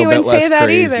heard anyone say that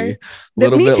either.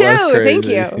 Me too. Thank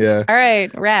you. Yeah. All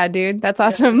right, rad, dude. That's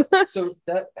awesome. So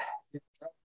that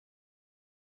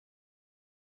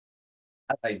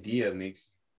idea makes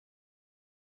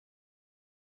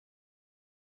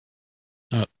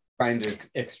trying to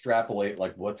extrapolate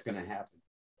like what's going to happen.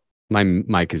 My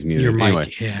mic is muted. Your mic,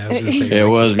 anyway. yeah, I was gonna say it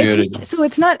was muted. So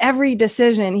it's not every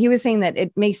decision. He was saying that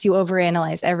it makes you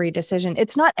overanalyze every decision.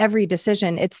 It's not every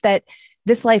decision. It's that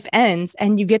this life ends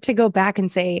and you get to go back and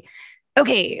say,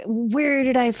 okay, where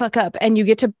did I fuck up? And you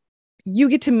get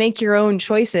to make your own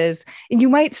choices, and you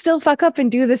might still fuck up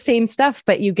and do the same stuff,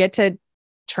 but you get to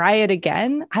try it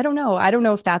again. I don't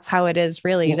know if that's how it is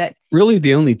really. Well, that really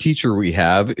the only teacher we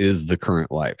have is the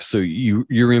current life. So you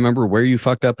remember where you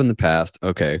fucked up in the past.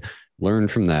 Okay, learn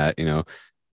from that,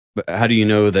 But how do you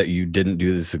know that you didn't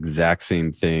do this exact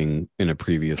same thing in a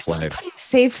previous life? Putting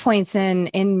save points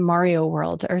in Mario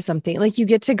World or something. Like you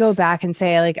get to go back and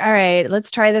say, like, all right,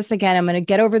 let's try this again. I'm going to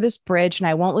get over this bridge and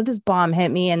I won't let this bomb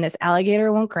hit me and this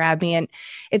alligator won't grab me. And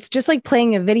it's just like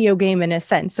playing a video game in a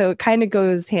sense. So it kind of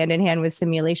goes hand in hand with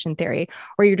simulation theory,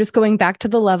 where you're just going back to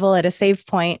the level at a save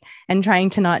point and trying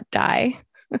to not die.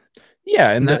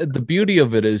 Yeah, and the beauty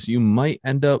of it is you might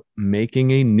end up making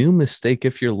a new mistake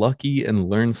if you're lucky and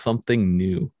learn something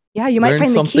new. Yeah, you might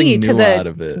find the key to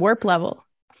the warp level.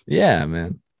 Yeah,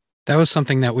 man. That was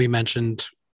something that we mentioned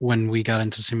when we got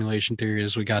into simulation theory,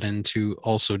 as we got into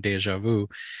also deja vu.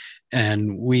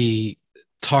 And we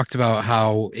talked about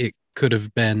how it could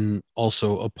have been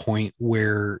also a point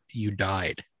where you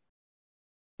died.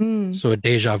 So a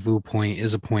deja vu point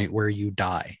is a point where you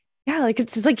die. Yeah, like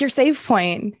it's like your save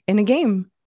point in a game,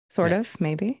 sort of,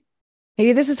 maybe.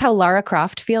 Maybe this is how Lara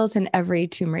Croft feels in every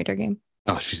Tomb Raider game.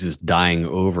 Oh, she's just dying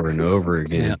over and over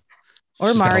again. Yeah. Or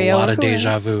She's Mario. Got a lot of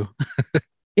deja vu.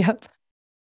 Yep.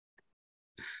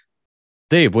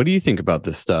 Dave, what do you think about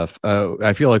this stuff?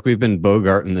 I feel like we've been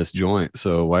bogarting this joint,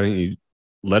 so why don't you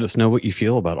let us know what you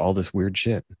feel about all this weird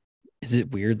shit? Is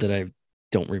it weird that I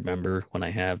don't remember when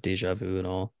I have deja vu at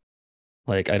all?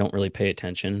 Like, I don't really pay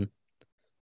attention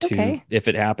to if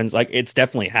it happens. Like, it's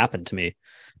definitely happened to me,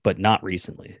 but not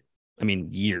recently. I mean,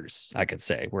 years, I could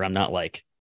say, where I'm not like,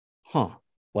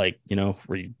 like,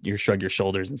 where you shrug your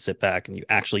shoulders and sit back and you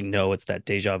actually know it's that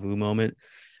deja vu moment.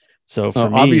 So for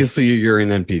me, obviously you're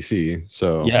an NPC,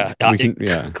 so yeah, we can,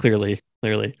 clearly,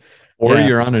 or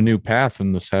you're on a new path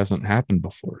and this hasn't happened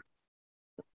before.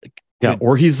 Yeah,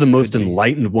 or he's the most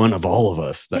enlightened one of all of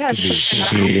us. That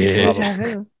could be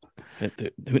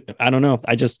I don't know.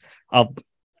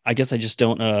 I guess I just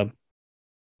don't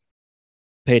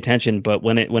pay attention. But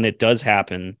when it does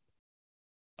happen,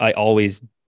 I always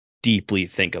deeply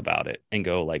think about it and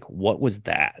go like, what was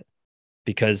that?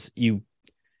 Because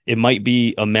it might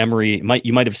be a memory.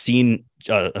 You might have seen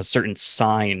a certain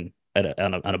sign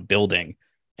on a building,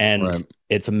 and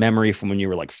it's a memory from when you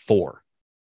were like 4,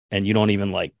 and you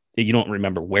don't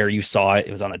remember where you saw it.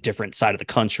 It was on a different side of the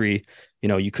country.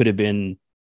 You could have been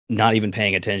not even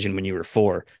paying attention when you were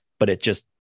 4, but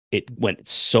it went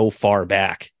so far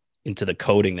back into the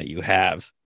coding that you have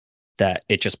that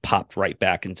it just popped right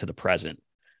back into the present.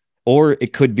 Or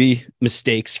it could be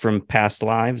mistakes from past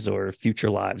lives or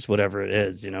future lives, whatever it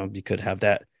is. You could have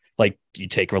that, like you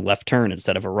take a left turn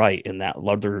instead of a right in that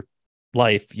other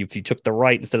life. If you took the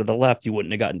right instead of the left, you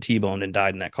wouldn't have gotten T-boned and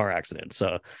died in that car accident.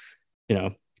 So,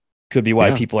 could be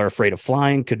why people are afraid of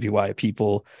flying. Could be why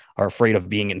people are afraid of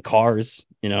being in cars.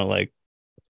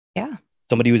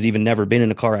 Somebody who's even never been in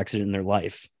a car accident in their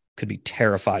life could be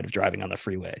terrified of driving on the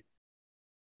freeway.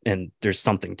 And there's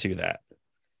something to that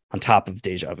on top of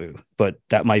deja vu, but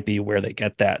that might be where they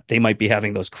get that. They might be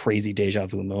having those crazy deja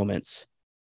vu moments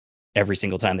every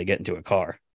single time they get into a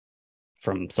car.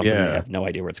 from something Yeah. they have no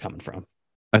idea where it's coming from.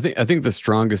 I think the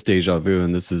strongest deja vu,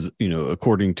 and this is,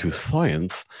 according to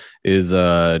science, is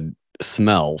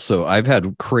smell. So I've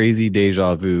had crazy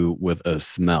deja vu with a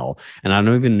smell, and I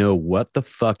don't even know what the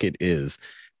fuck it is.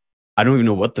 I don't even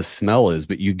know what the smell is,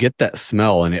 but you get that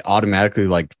smell and it automatically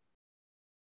like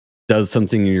does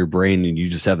something in your brain, and you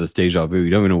just have this deja vu.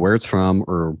 You don't even know where it's from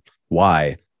or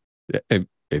why.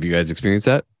 Have you guys experienced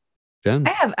that, Jen?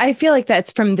 I have. I feel like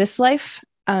that's from this life.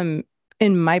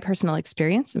 In my personal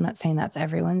experience, I'm not saying that's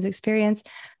everyone's experience,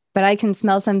 but I can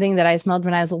smell something that I smelled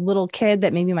when I was a little kid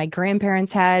that maybe my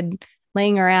grandparents had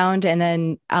laying around, and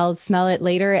then I'll smell it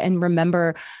later and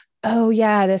remember, oh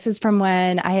yeah, this is from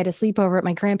when I had a sleepover at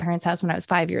my grandparents' house when I was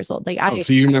 5 years old. Like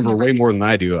So you remember way more than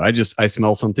I do. I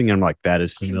smell something and I'm like, that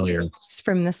is familiar. It's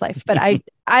from this life, but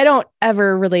I don't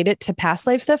ever relate it to past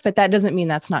life stuff, but that doesn't mean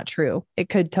that's not true. It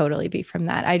could totally be from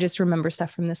that. I just remember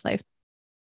stuff from this life.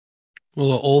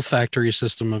 Well, the olfactory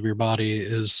system of your body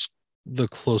is the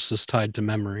closest tied to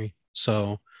memory.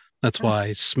 So that's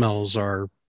why smells are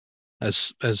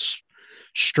as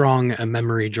strong a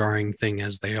memory jarring thing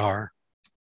as they are.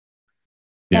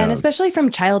 Yeah. And especially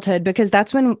from childhood, because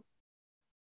that's when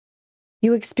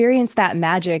you experience that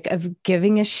magic of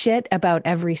giving a shit about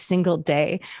every single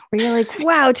day, where you're like,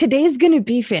 wow, today's going to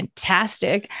be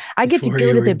fantastic. I get to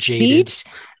go to the beach.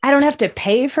 I don't have to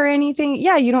pay for anything.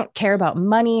 Yeah, you don't care about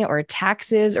money or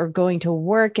taxes or going to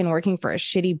work and working for a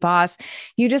shitty boss.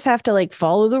 You just have to like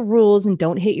follow the rules and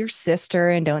don't hit your sister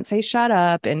and don't say shut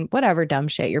up and whatever dumb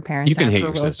shit your parents. You can hate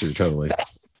your rules. sister, totally.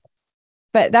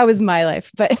 But that was my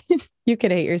life. But you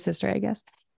could hate your sister, I guess.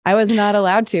 I was not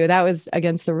allowed to. That was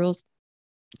against the rules.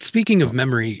 Speaking of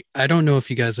memory, I don't know if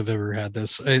you guys have ever had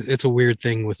this. It's a weird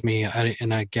thing with me. I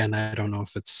don't know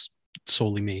if it's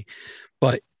solely me,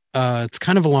 but it's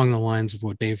kind of along the lines of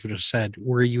what David just said,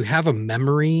 where you have a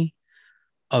memory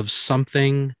of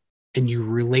something and you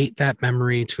relate that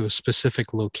memory to a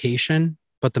specific location,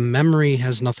 but the memory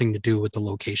has nothing to do with the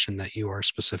location that you are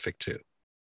specific to.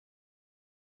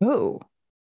 Oh,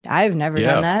 I've never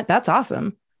done that. That's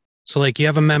awesome. So like you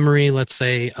have a memory, let's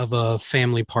say, of a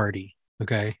family party.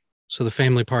 Okay. So the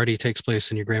family party takes place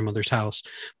in your grandmother's house.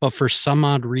 But for some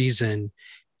odd reason,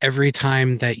 every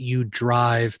time that you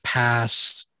drive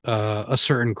past a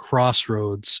certain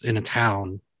crossroads in a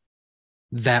town,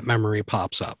 that memory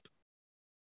pops up.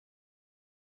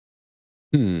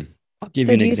 I'll give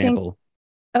you an example.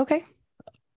 Okay.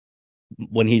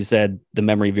 When he said the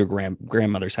memory of your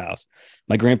grandmother's house,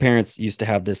 my grandparents used to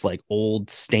have this like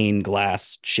old stained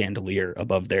glass chandelier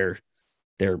above their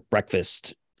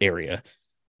breakfast area.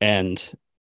 And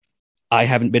I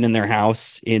haven't been in their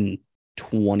house in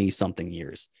 20 something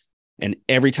years. And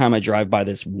every time I drive by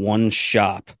this one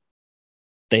shop,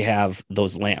 they have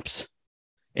those lamps,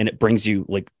 and it brings you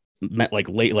like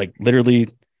literally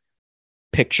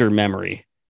picture memory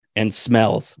and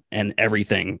smells and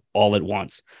everything all at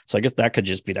once. So I guess that could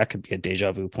be a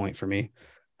deja vu point for me,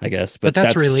 I guess. But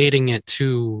that's relating it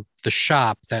to the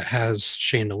shop that has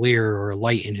chandelier or a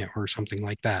light in it or something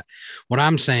like that. What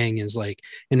I'm saying is like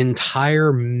an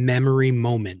entire memory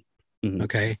moment,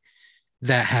 okay,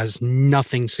 that has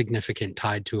nothing significant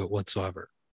tied to it whatsoever.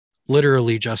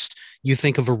 Literally just you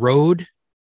think of a road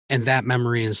and that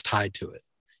memory is tied to it.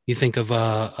 You think of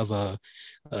a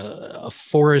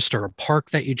forest or a park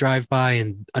that you drive by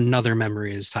and another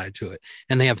memory is tied to it.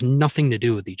 And they have nothing to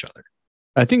do with each other.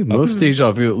 I think most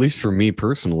deja vu, at least for me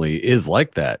personally, is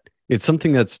like that. It's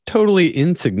something that's totally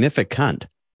insignificant.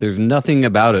 There's nothing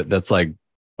about it that's like,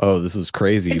 oh, this is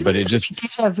crazy. But it just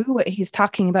deja vu. What he's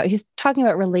talking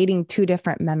about relating two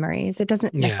different memories. It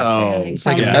doesn't necessarily it's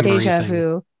like a sound deja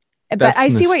vu. But I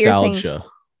see what you're saying.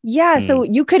 Yeah. So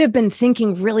you could have been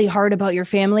thinking really hard about your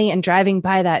family and driving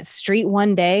by that street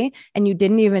one day and you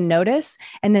didn't even notice.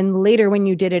 And then later when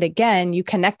you did it again, you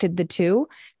connected the two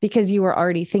because you were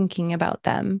already thinking about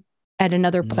them at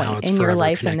another point in your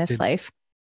life and this life.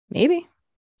 Maybe.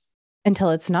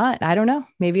 Until it's not. I don't know.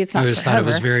 Maybe it's not. I just thought it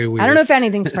was very weird. I don't know if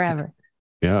anything's forever.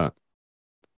 Yeah.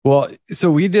 Well,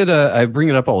 so we did I bring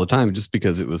it up all the time just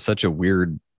because it was such a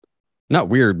weird, not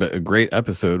weird, but a great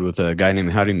episode with a guy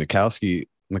named Howdy McCoskey.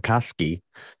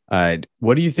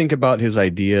 What do you think about his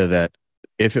idea that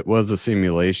if it was a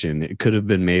simulation, it could have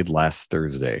been made last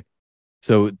Thursday?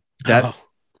 So that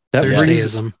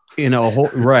brings in a whole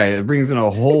it brings in a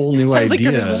whole new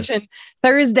idea. Like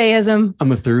Thursdayism.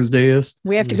 I'm a Thursdayist.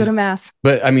 We have to go to mass.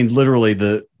 But I mean, literally,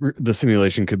 the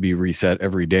simulation could be reset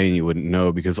every day, and you wouldn't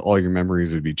know because all your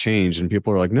memories would be changed. And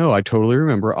people are like, "No, I totally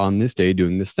remember on this day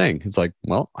doing this thing." It's like,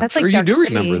 well, I'm sure you do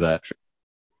remember that.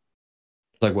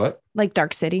 Like what? Like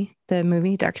Dark City, the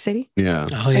movie Dark City. Yeah.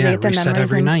 Oh yeah, reset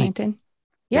every night.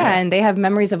 Yeah, and they have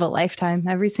memories of a lifetime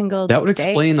every single That would day.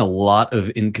 explain a lot of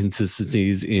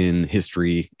inconsistencies in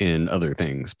history and other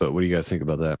things. But what do you guys think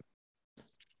about that?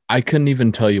 I couldn't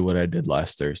even tell you what I did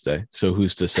last Thursday. So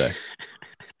who's to say?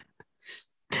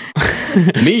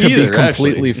 Me to either, be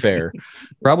completely actually. fair.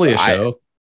 Probably a show.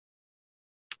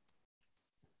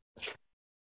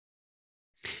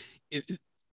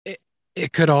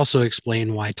 It could also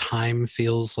explain why time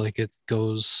feels like it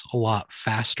goes a lot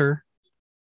faster.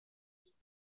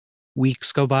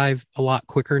 Weeks go by a lot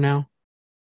quicker now.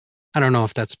 I don't know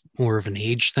if that's more of an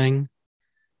age thing.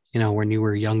 When you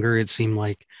were younger, it seemed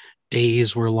like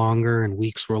days were longer and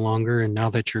weeks were longer. And now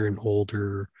that you're an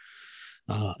older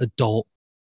adult,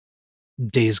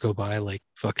 days go by like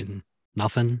fucking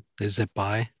nothing. They zip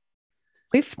by.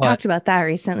 We've talked about that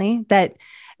recently, that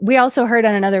we also heard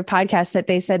on another podcast that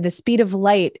they said the speed of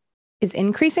light is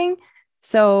increasing.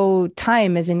 So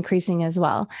time is increasing as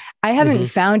well. I haven't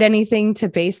found anything to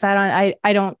base that on.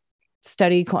 I don't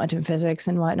study quantum physics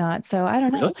and whatnot, so I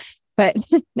don't know. Really? But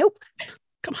nope.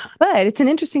 Come on. But it's an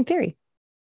interesting theory.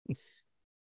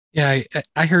 Yeah,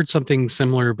 I heard something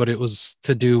similar, but it was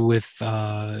to do with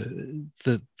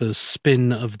the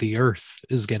spin of the Earth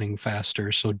is getting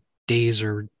faster, so days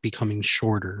are becoming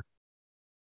shorter.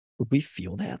 Would we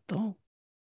feel that though?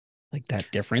 Like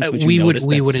that difference? We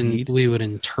would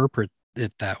interpret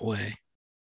it that way.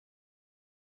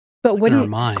 But wouldn't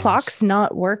minds. clocks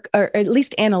not work, or at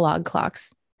least analog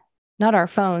clocks, not our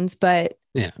phones, but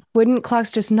wouldn't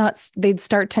clocks just not, they'd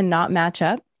start to not match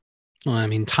up? Well, I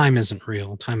mean, time isn't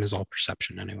real. Time is all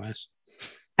perception anyways.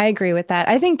 I agree with that.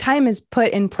 I think time is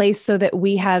put in place so that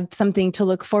we have something to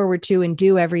look forward to and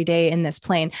do every day in this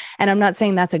plane. And I'm not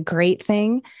saying that's a great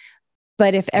thing,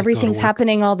 but if everything's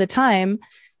happening all the time,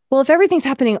 well, if everything's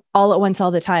happening all at once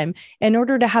all the time, in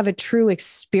order to have a true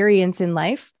experience in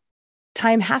life,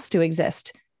 time has to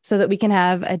exist so that we can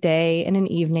have a day and an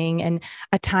evening and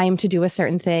a time to do a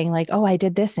certain thing. Like, oh, I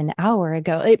did this an hour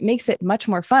ago. It makes it much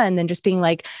more fun than just being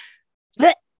like,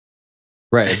 bleh.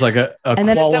 Right. It's like a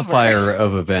qualifier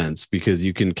of events, because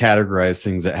you can categorize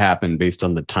things that happen based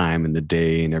on the time and the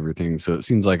day and everything. So it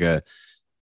seems like a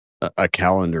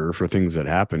calendar for things that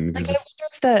happen. Like, I wonder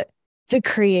if the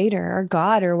creator or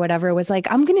God or whatever was like,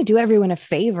 I'm going to do everyone a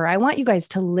favor. I want you guys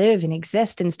to live and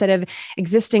exist instead of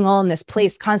existing all in this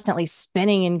place, constantly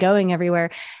spinning and going everywhere.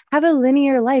 Have a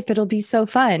linear life. It'll be so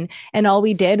fun. And all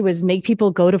we did was make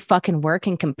people go to fucking work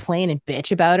and complain and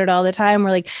bitch about it all the time.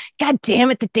 We're like, God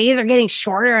damn it, the days are getting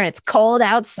shorter and it's cold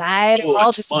outside. We're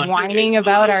all just whining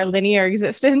about our linear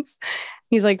existence.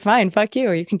 He's like, fine, fuck you.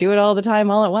 Or you can do it all the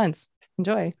time, all at once.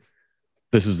 Enjoy.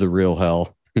 This is the real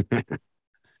hell.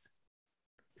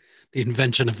 The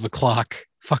invention of the clock.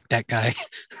 Fuck that guy.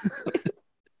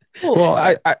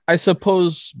 Well, I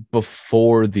suppose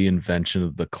before the invention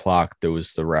of the clock, there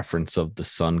was the reference of the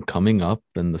sun coming up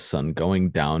and the sun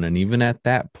going down. And even at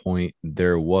that point,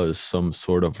 there was some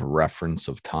sort of reference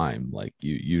of time. Like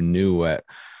you knew at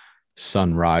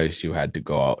sunrise, you had to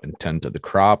go out and tend to the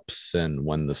crops. And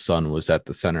when the sun was at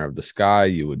the center of the sky,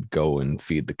 you would go and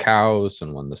feed the cows.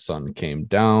 And when the sun came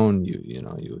down, you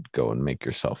would go and make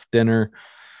yourself dinner.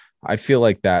 I feel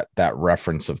like that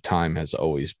reference of time has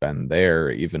always been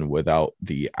there, even without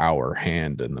the hour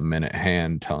hand and the minute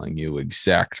hand telling you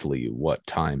exactly what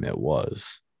time it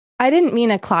was. I didn't mean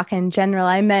a clock in general.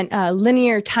 I meant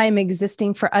linear time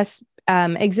existing for us,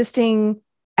 existing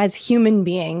as human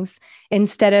beings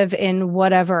instead of in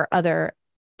whatever other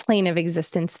plane of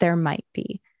existence there might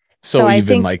be. So even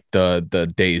think, like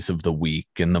the days of the week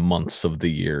and the months of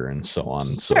the year and so on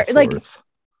and so forth. Like,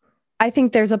 I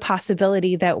think there's a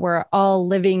possibility that we're all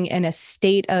living in a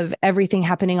state of everything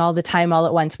happening all the time, all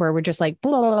at once, where we're just like,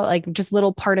 blah, blah, blah, like just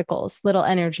little particles, little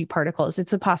energy particles.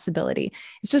 It's a possibility.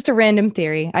 It's just a random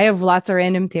theory. I have lots of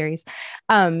random theories.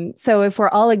 So if we're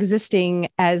all existing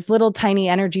as little tiny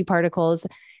energy particles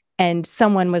and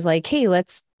someone was like, hey,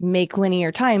 let's make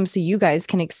linear time so you guys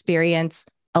can experience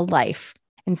a life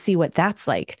and see what that's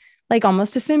like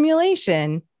almost a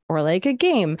simulation or like a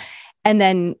game. And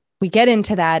then we get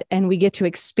into that and we get to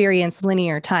experience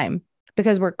linear time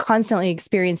because we're constantly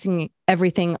experiencing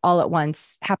everything all at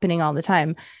once, happening all the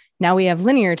time. Now we have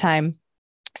linear time.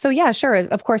 So yeah, sure.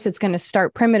 Of course, it's going to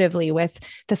start primitively with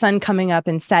the sun coming up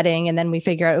and setting. And then we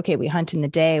figure out, okay, we hunt in the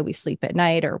day, we sleep at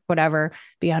night or whatever,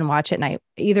 be on watch at night,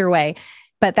 either way.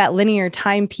 But that linear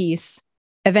time piece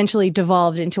eventually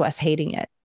devolved into us hating it,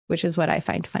 which is what I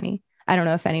find funny. I don't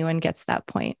know if anyone gets that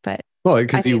point, but well,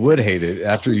 because you would hate it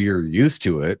after you're used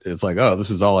to it. It's like, oh, this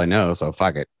is all I know, so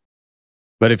fuck it.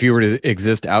 But if you were to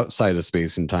exist outside of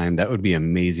space and time, that would be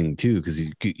amazing too, because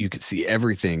you could see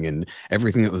everything and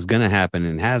everything that was going to happen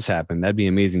and has happened. That'd be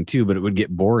amazing too, but it would get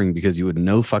boring because you would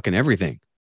know fucking everything.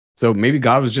 So maybe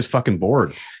God was just fucking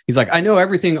bored. He's like, I know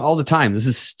everything all the time. This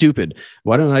is stupid.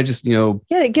 Why don't I just, Yeah,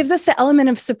 it gives us the element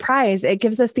of surprise. It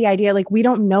gives us the idea like we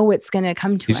don't know what's going to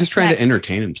come to us. He's just trying next. to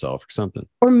entertain himself or something.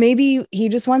 Or maybe he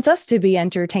just wants us to be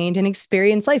entertained and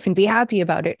experience life and be happy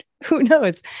about it. Who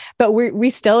knows? But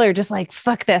we still are just like,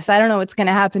 fuck this. I don't know what's going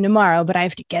to happen tomorrow, but I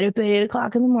have to get up at 8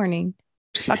 o'clock in the morning.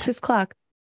 Fuck this clock.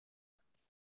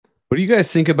 What do you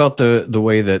guys think about the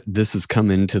way that this has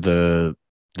come into the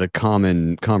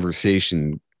common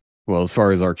conversation? Well, as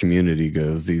far as our community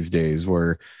goes these days,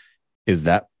 where is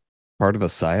that part of a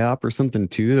psyop or something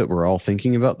too, that we're all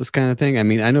thinking about this kind of thing? I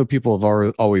mean, I know people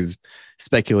have always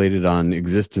speculated on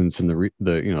existence and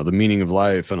the meaning of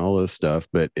life and all this stuff,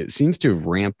 but it seems to have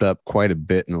ramped up quite a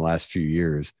bit in the last few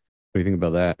years. What do you think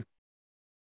about that?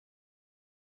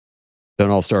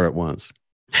 Don't all start at once.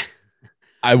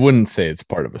 I wouldn't say it's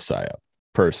part of a psyop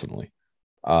personally.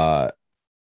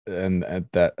 And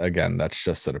that, again, that's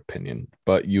just an opinion.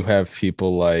 But you have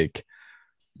people like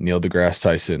Neil deGrasse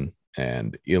Tyson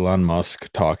and Elon Musk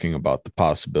talking about the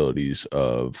possibilities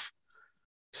of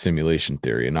simulation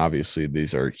theory. And obviously,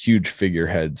 these are huge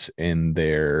figureheads in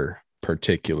their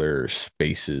particular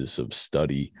spaces of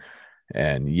study.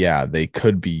 And yeah, they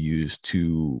could be used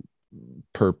to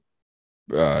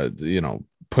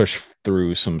push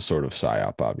through some sort of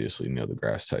psyop. Obviously, Neil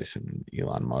deGrasse Tyson,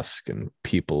 Elon Musk, and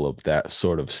people of that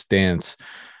sort of stance,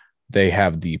 they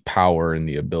have the power and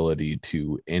the ability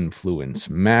to influence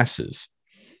masses.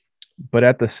 But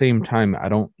at the same time, I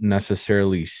don't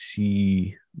necessarily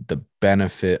see the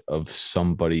benefit of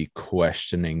somebody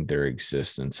questioning their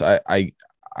existence.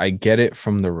 I get it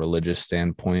from the religious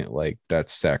standpoint, like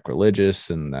that's sacrilegious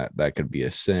and that could be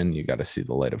a sin. You got to see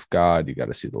the light of God. You got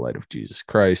to see the light of Jesus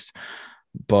Christ.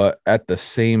 But at the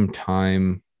same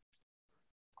time,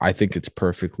 I think it's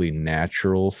perfectly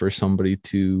natural for somebody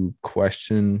to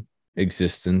question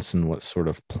existence and what sort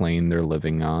of plane they're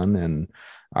living on. And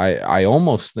I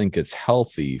almost think it's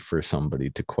healthy for somebody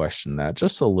to question that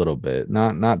just a little bit,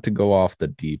 not to go off the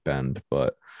deep end,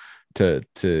 but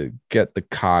to get the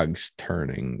cogs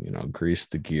turning, grease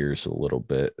the gears a little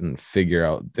bit and figure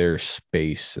out their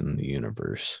space in the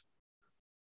universe.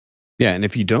 Yeah, and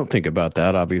if you don't think about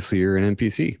that, obviously you're an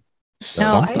NPC.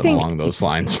 Something along those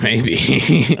lines,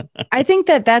 maybe. I think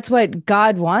that's what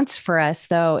God wants for us,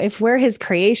 though. If we're his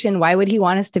creation, why would he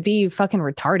want us to be fucking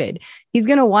retarded? He's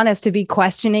going to want us to be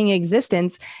questioning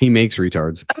existence. He makes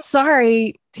retards. I'm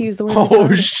sorry to use the word.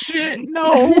 Oh, shit.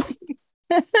 No.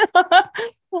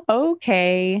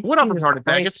 Okay. What up, retarded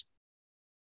faggots?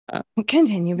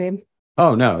 Continue, babe.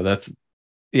 Oh, no,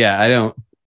 I don't.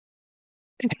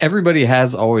 Everybody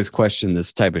has always questioned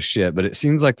this type of shit, but it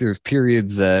seems like there's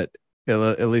periods that,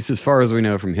 at least as far as we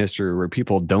know from history, where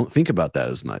people don't think about that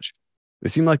as much. It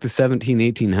seemed like the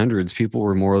 1800s, people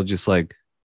were more just like,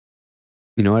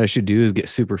 you know what I should do is get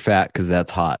super fat because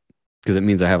that's hot, because it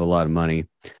means I have a lot of money.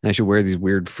 And I should wear these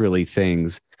weird frilly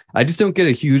things. I just don't get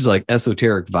a huge like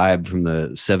esoteric vibe from the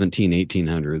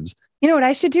 1800s. You know what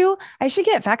I should do? I should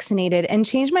get vaccinated and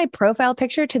change my profile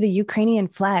picture to the Ukrainian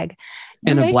flag.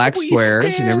 And a black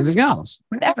squares and everything else.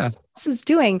 Whatever else is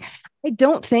doing. I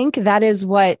don't think that is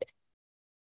what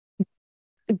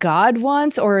God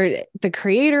wants or the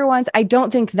creator wants. I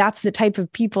don't think that's the type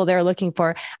of people they're looking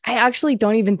for. I actually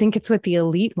don't even think it's what the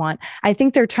elite want. I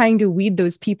think they're trying to weed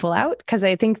those people out because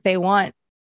I think they want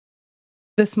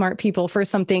the smart people for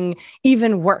something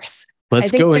even worse.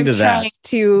 Let's go into that. Trying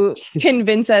to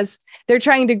convince us. They're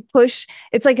trying to push.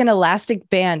 It's like an elastic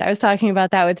band. I was talking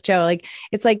about that with Joe. Like,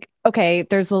 it's like, okay,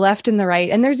 there's the left and the right.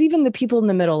 And there's even the people in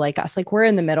the middle like us. Like, we're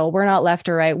in the middle. We're not left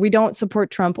or right. We don't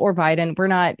support Trump or Biden. We're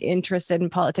not interested in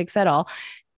politics at all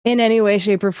in any way,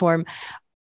 shape, or form.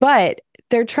 But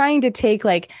they're trying to take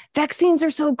like, vaccines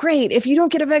are so great. If you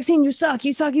don't get a vaccine, you suck,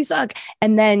 you suck, you suck.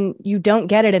 And then you don't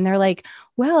get it. And they're like,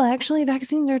 well, actually,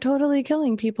 vaccines are totally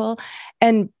killing people.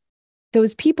 And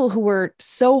those people who were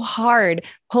so hard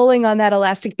pulling on that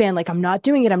elastic band, like, I'm not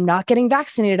doing it. I'm not getting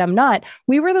vaccinated. I'm not.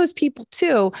 We were those people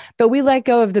too, but we let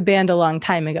go of the band a long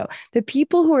time ago. The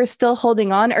people who are still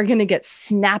holding on are going to get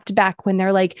snapped back when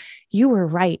they're like, you were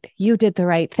right. You did the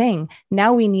right thing.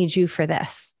 Now we need you for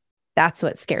this. That's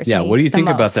what scares me. Yeah. What do you think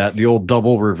about that? The old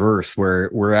double reverse where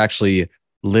we're actually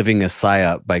living a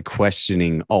psyop by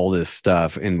questioning all this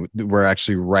stuff. And we're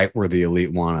actually right where the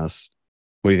elite want us.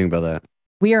 What do you think about that?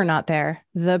 We are not there.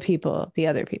 The people, the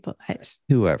other people.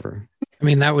 Whoever. I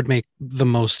mean, that would make the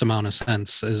most amount of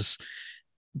sense is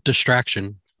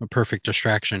distraction, a perfect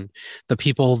distraction. The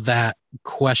people that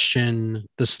question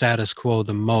the status quo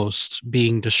the most,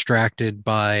 being distracted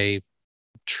by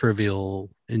trivial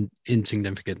and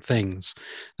insignificant things,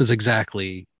 is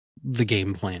exactly the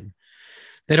game plan.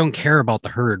 They don't care about the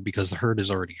herd because the herd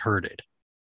is already herded.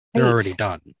 They're already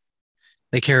done.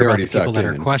 They care They're about already the people sucked that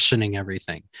are in. questioning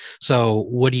everything. So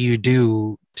what do you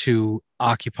do to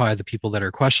occupy the people that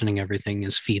are questioning everything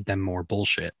is feed them more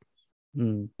bullshit.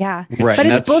 Yeah. Right. But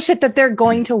and it's bullshit that they're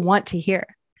going to want to hear.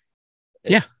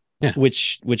 Yeah.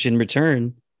 Which in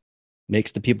return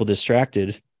makes the people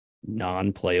distracted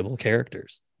non-playable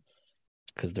characters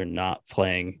because they're not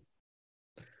playing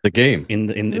the game.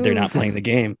 They're not playing the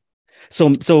game.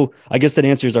 So I guess that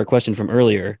answers our question from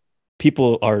earlier.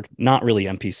 People are not really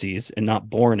NPCs and not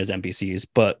born as NPCs,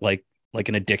 but like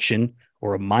an addiction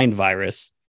or a mind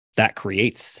virus that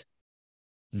creates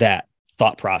that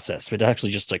thought process. But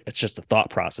actually it's just a thought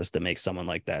process that makes someone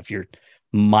like that. If you're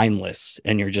mindless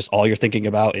and you're just all you're thinking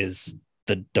about is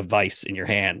the device in your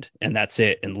hand and that's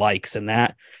it, and likes, and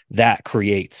that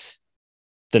creates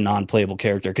the non-playable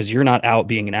character, because you're not out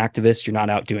being an activist, you're not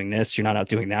out doing this, you're not out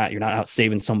doing that, you're not out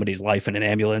saving somebody's life in an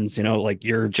ambulance, like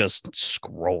you're just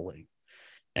scrolling.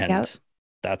 And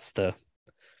that's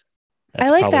I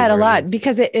like that a lot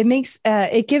because it makes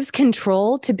it gives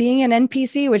control to being an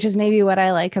NPC, which is maybe what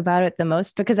I like about it the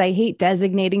most, because I hate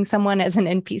designating someone as an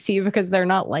NPC because they're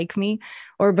not like me,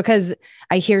 or because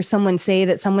I hear someone say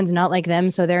that someone's not like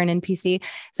them, so they're an NPC.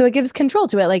 So it gives control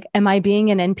to it. Like, am I being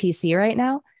an NPC right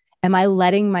now? Am I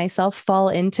letting myself fall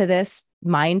into this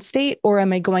mind state, or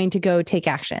am I going to go take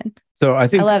action? So I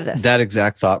think I love this. That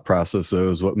exact thought process,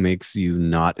 though, is what makes you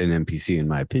not an NPC, in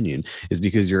my opinion, is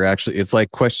because it's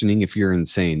like questioning if you're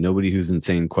insane. Nobody who's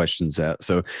insane questions that.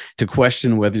 So to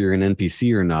question whether you're an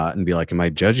NPC or not and be like, am I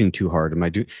judging too hard?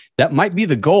 That might be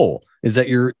the goal, is that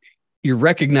you're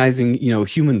recognizing,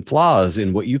 human flaws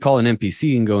in what you call an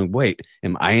NPC and going, wait,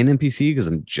 am I an NPC because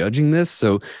I'm judging this?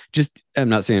 So I'm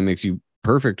not saying it makes you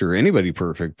perfect or anybody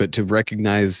perfect, but to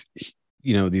recognize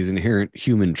these inherent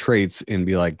human traits and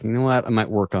be like, you know what, I might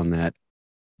work on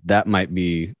that might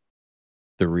be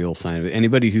the real sign of it.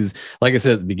 Anybody who's, like I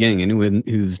said at the beginning, anyone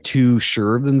who's too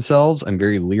sure of themselves, I'm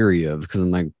very leery of, because I'm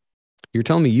like, you're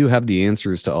telling me you have the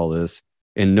answers to all this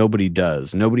and nobody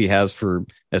does. Nobody has, for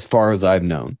as far as I've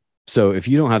known. So if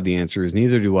you don't have the answers,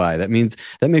 neither do I. That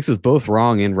makes us both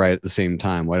wrong and right at the same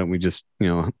time. Why don't we just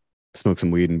smoke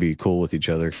some weed and be cool with each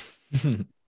other?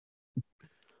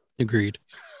 Agreed.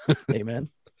 Amen.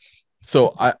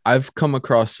 So I've come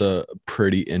across a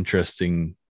pretty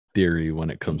interesting theory when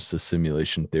it comes to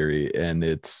simulation theory, and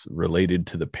it's related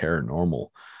to the paranormal.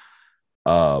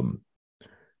 I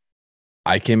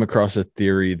came across a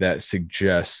theory that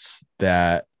suggests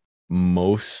that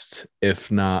most,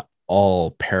 if not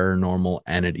all, paranormal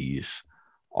entities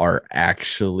are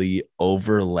actually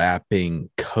overlapping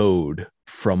code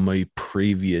from a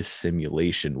previous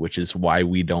simulation, which is why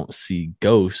we don't see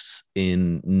ghosts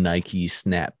in Nike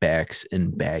snapbacks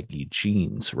and baggy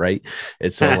jeans, right?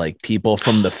 It's like people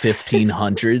from the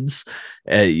 1500s,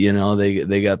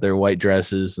 they got their white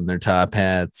dresses and their top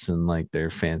hats and like their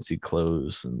fancy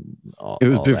clothes and all. It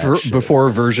was before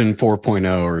version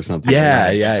 4.0 or something. Yeah.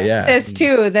 It's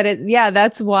too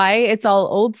that's why it's all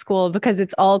old school, because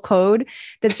it's all code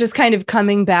that's just kind of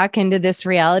coming back into this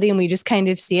reality, and we just kind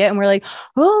of see it and we're like,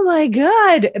 oh my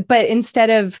God. But instead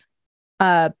of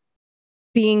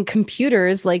being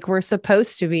computers like we're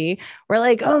supposed to be, we're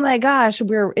like, oh my gosh,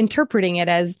 we're interpreting it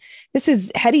as this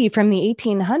is Hetty from the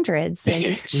 1800s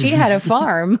and she had a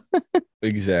farm.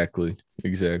 Exactly.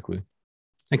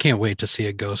 I can't wait to see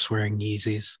a ghost wearing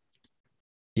Yeezys.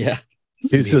 Yeah.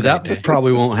 Dude, so that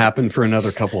probably won't happen for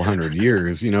another couple hundred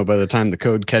years. By the time the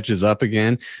code catches up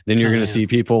again, then you're going to see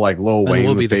people like Lil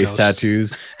Wayne with face tattoos.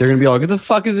 They're going to be like, what the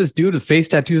fuck is this dude with face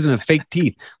tattoos and a fake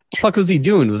teeth? What the fuck was he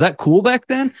doing? Was that cool back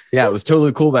then? Yeah, it was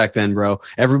totally cool back then, bro.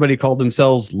 Everybody called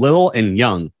themselves little and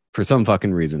young for some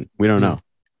fucking reason. We don't know.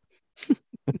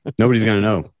 Nobody's going to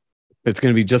know. It's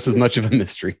going to be just as much of a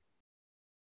mystery.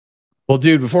 Well,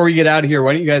 dude, before we get out of here,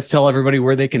 why don't you guys tell everybody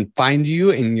where they can find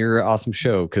you and your awesome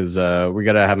show? Because we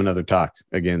got to have another talk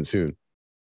again soon.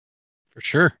 For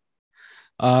sure.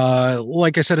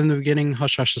 Like I said in the beginning,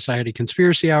 Hush Hush Society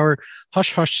Conspiracy Hour,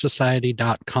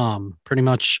 hushhushsociety.com. Pretty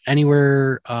much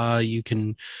anywhere you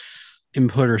can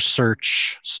input or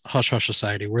search Hush Hush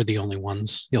Society. We're the only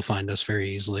ones. You'll find us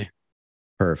very easily.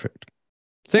 Perfect.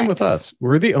 Same with us.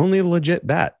 We're the only legit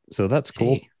bat. So that's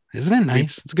cool. Hey, isn't it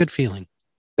nice? It's a good feeling.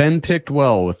 Ben picked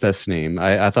well with this name.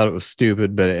 I thought it was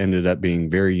stupid, but it ended up being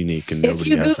very unique. And if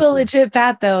you Google legit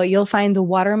bat, though, you'll find the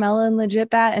watermelon legit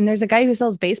bat. And there's a guy who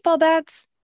sells baseball bats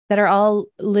that are all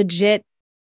legit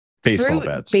Baseball fruit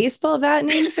bats. baseball bat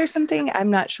names or something. I'm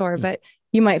not sure, but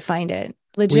you might find it.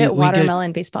 Legit We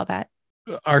watermelon baseball bat.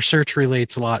 Our search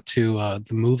relates a lot to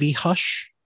the movie Hush.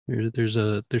 There's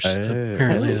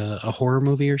apparently a horror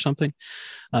movie or something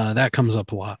that comes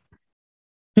up a lot.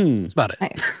 That's about it.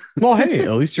 Nice. Well, hey,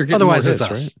 at least you're getting Otherwise, more it's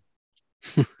hits,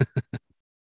 us. right?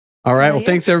 All right. Hell Well, yeah.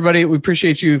 thanks everybody. We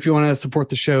appreciate you. If you want to support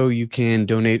the show, you can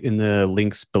donate in the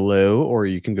links below, or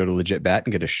you can go to Legit Bat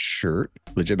and get a shirt,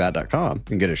 legitbat.com,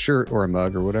 and get a shirt or a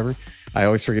mug or whatever. I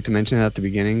always forget to mention that at the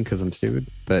beginning because I'm stupid.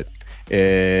 But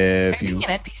if Are you you, being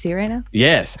an NPC right now?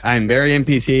 yes, I'm very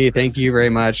NPC. Thank you very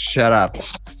much. Shut up.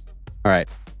 All right.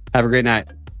 Have a great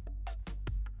night.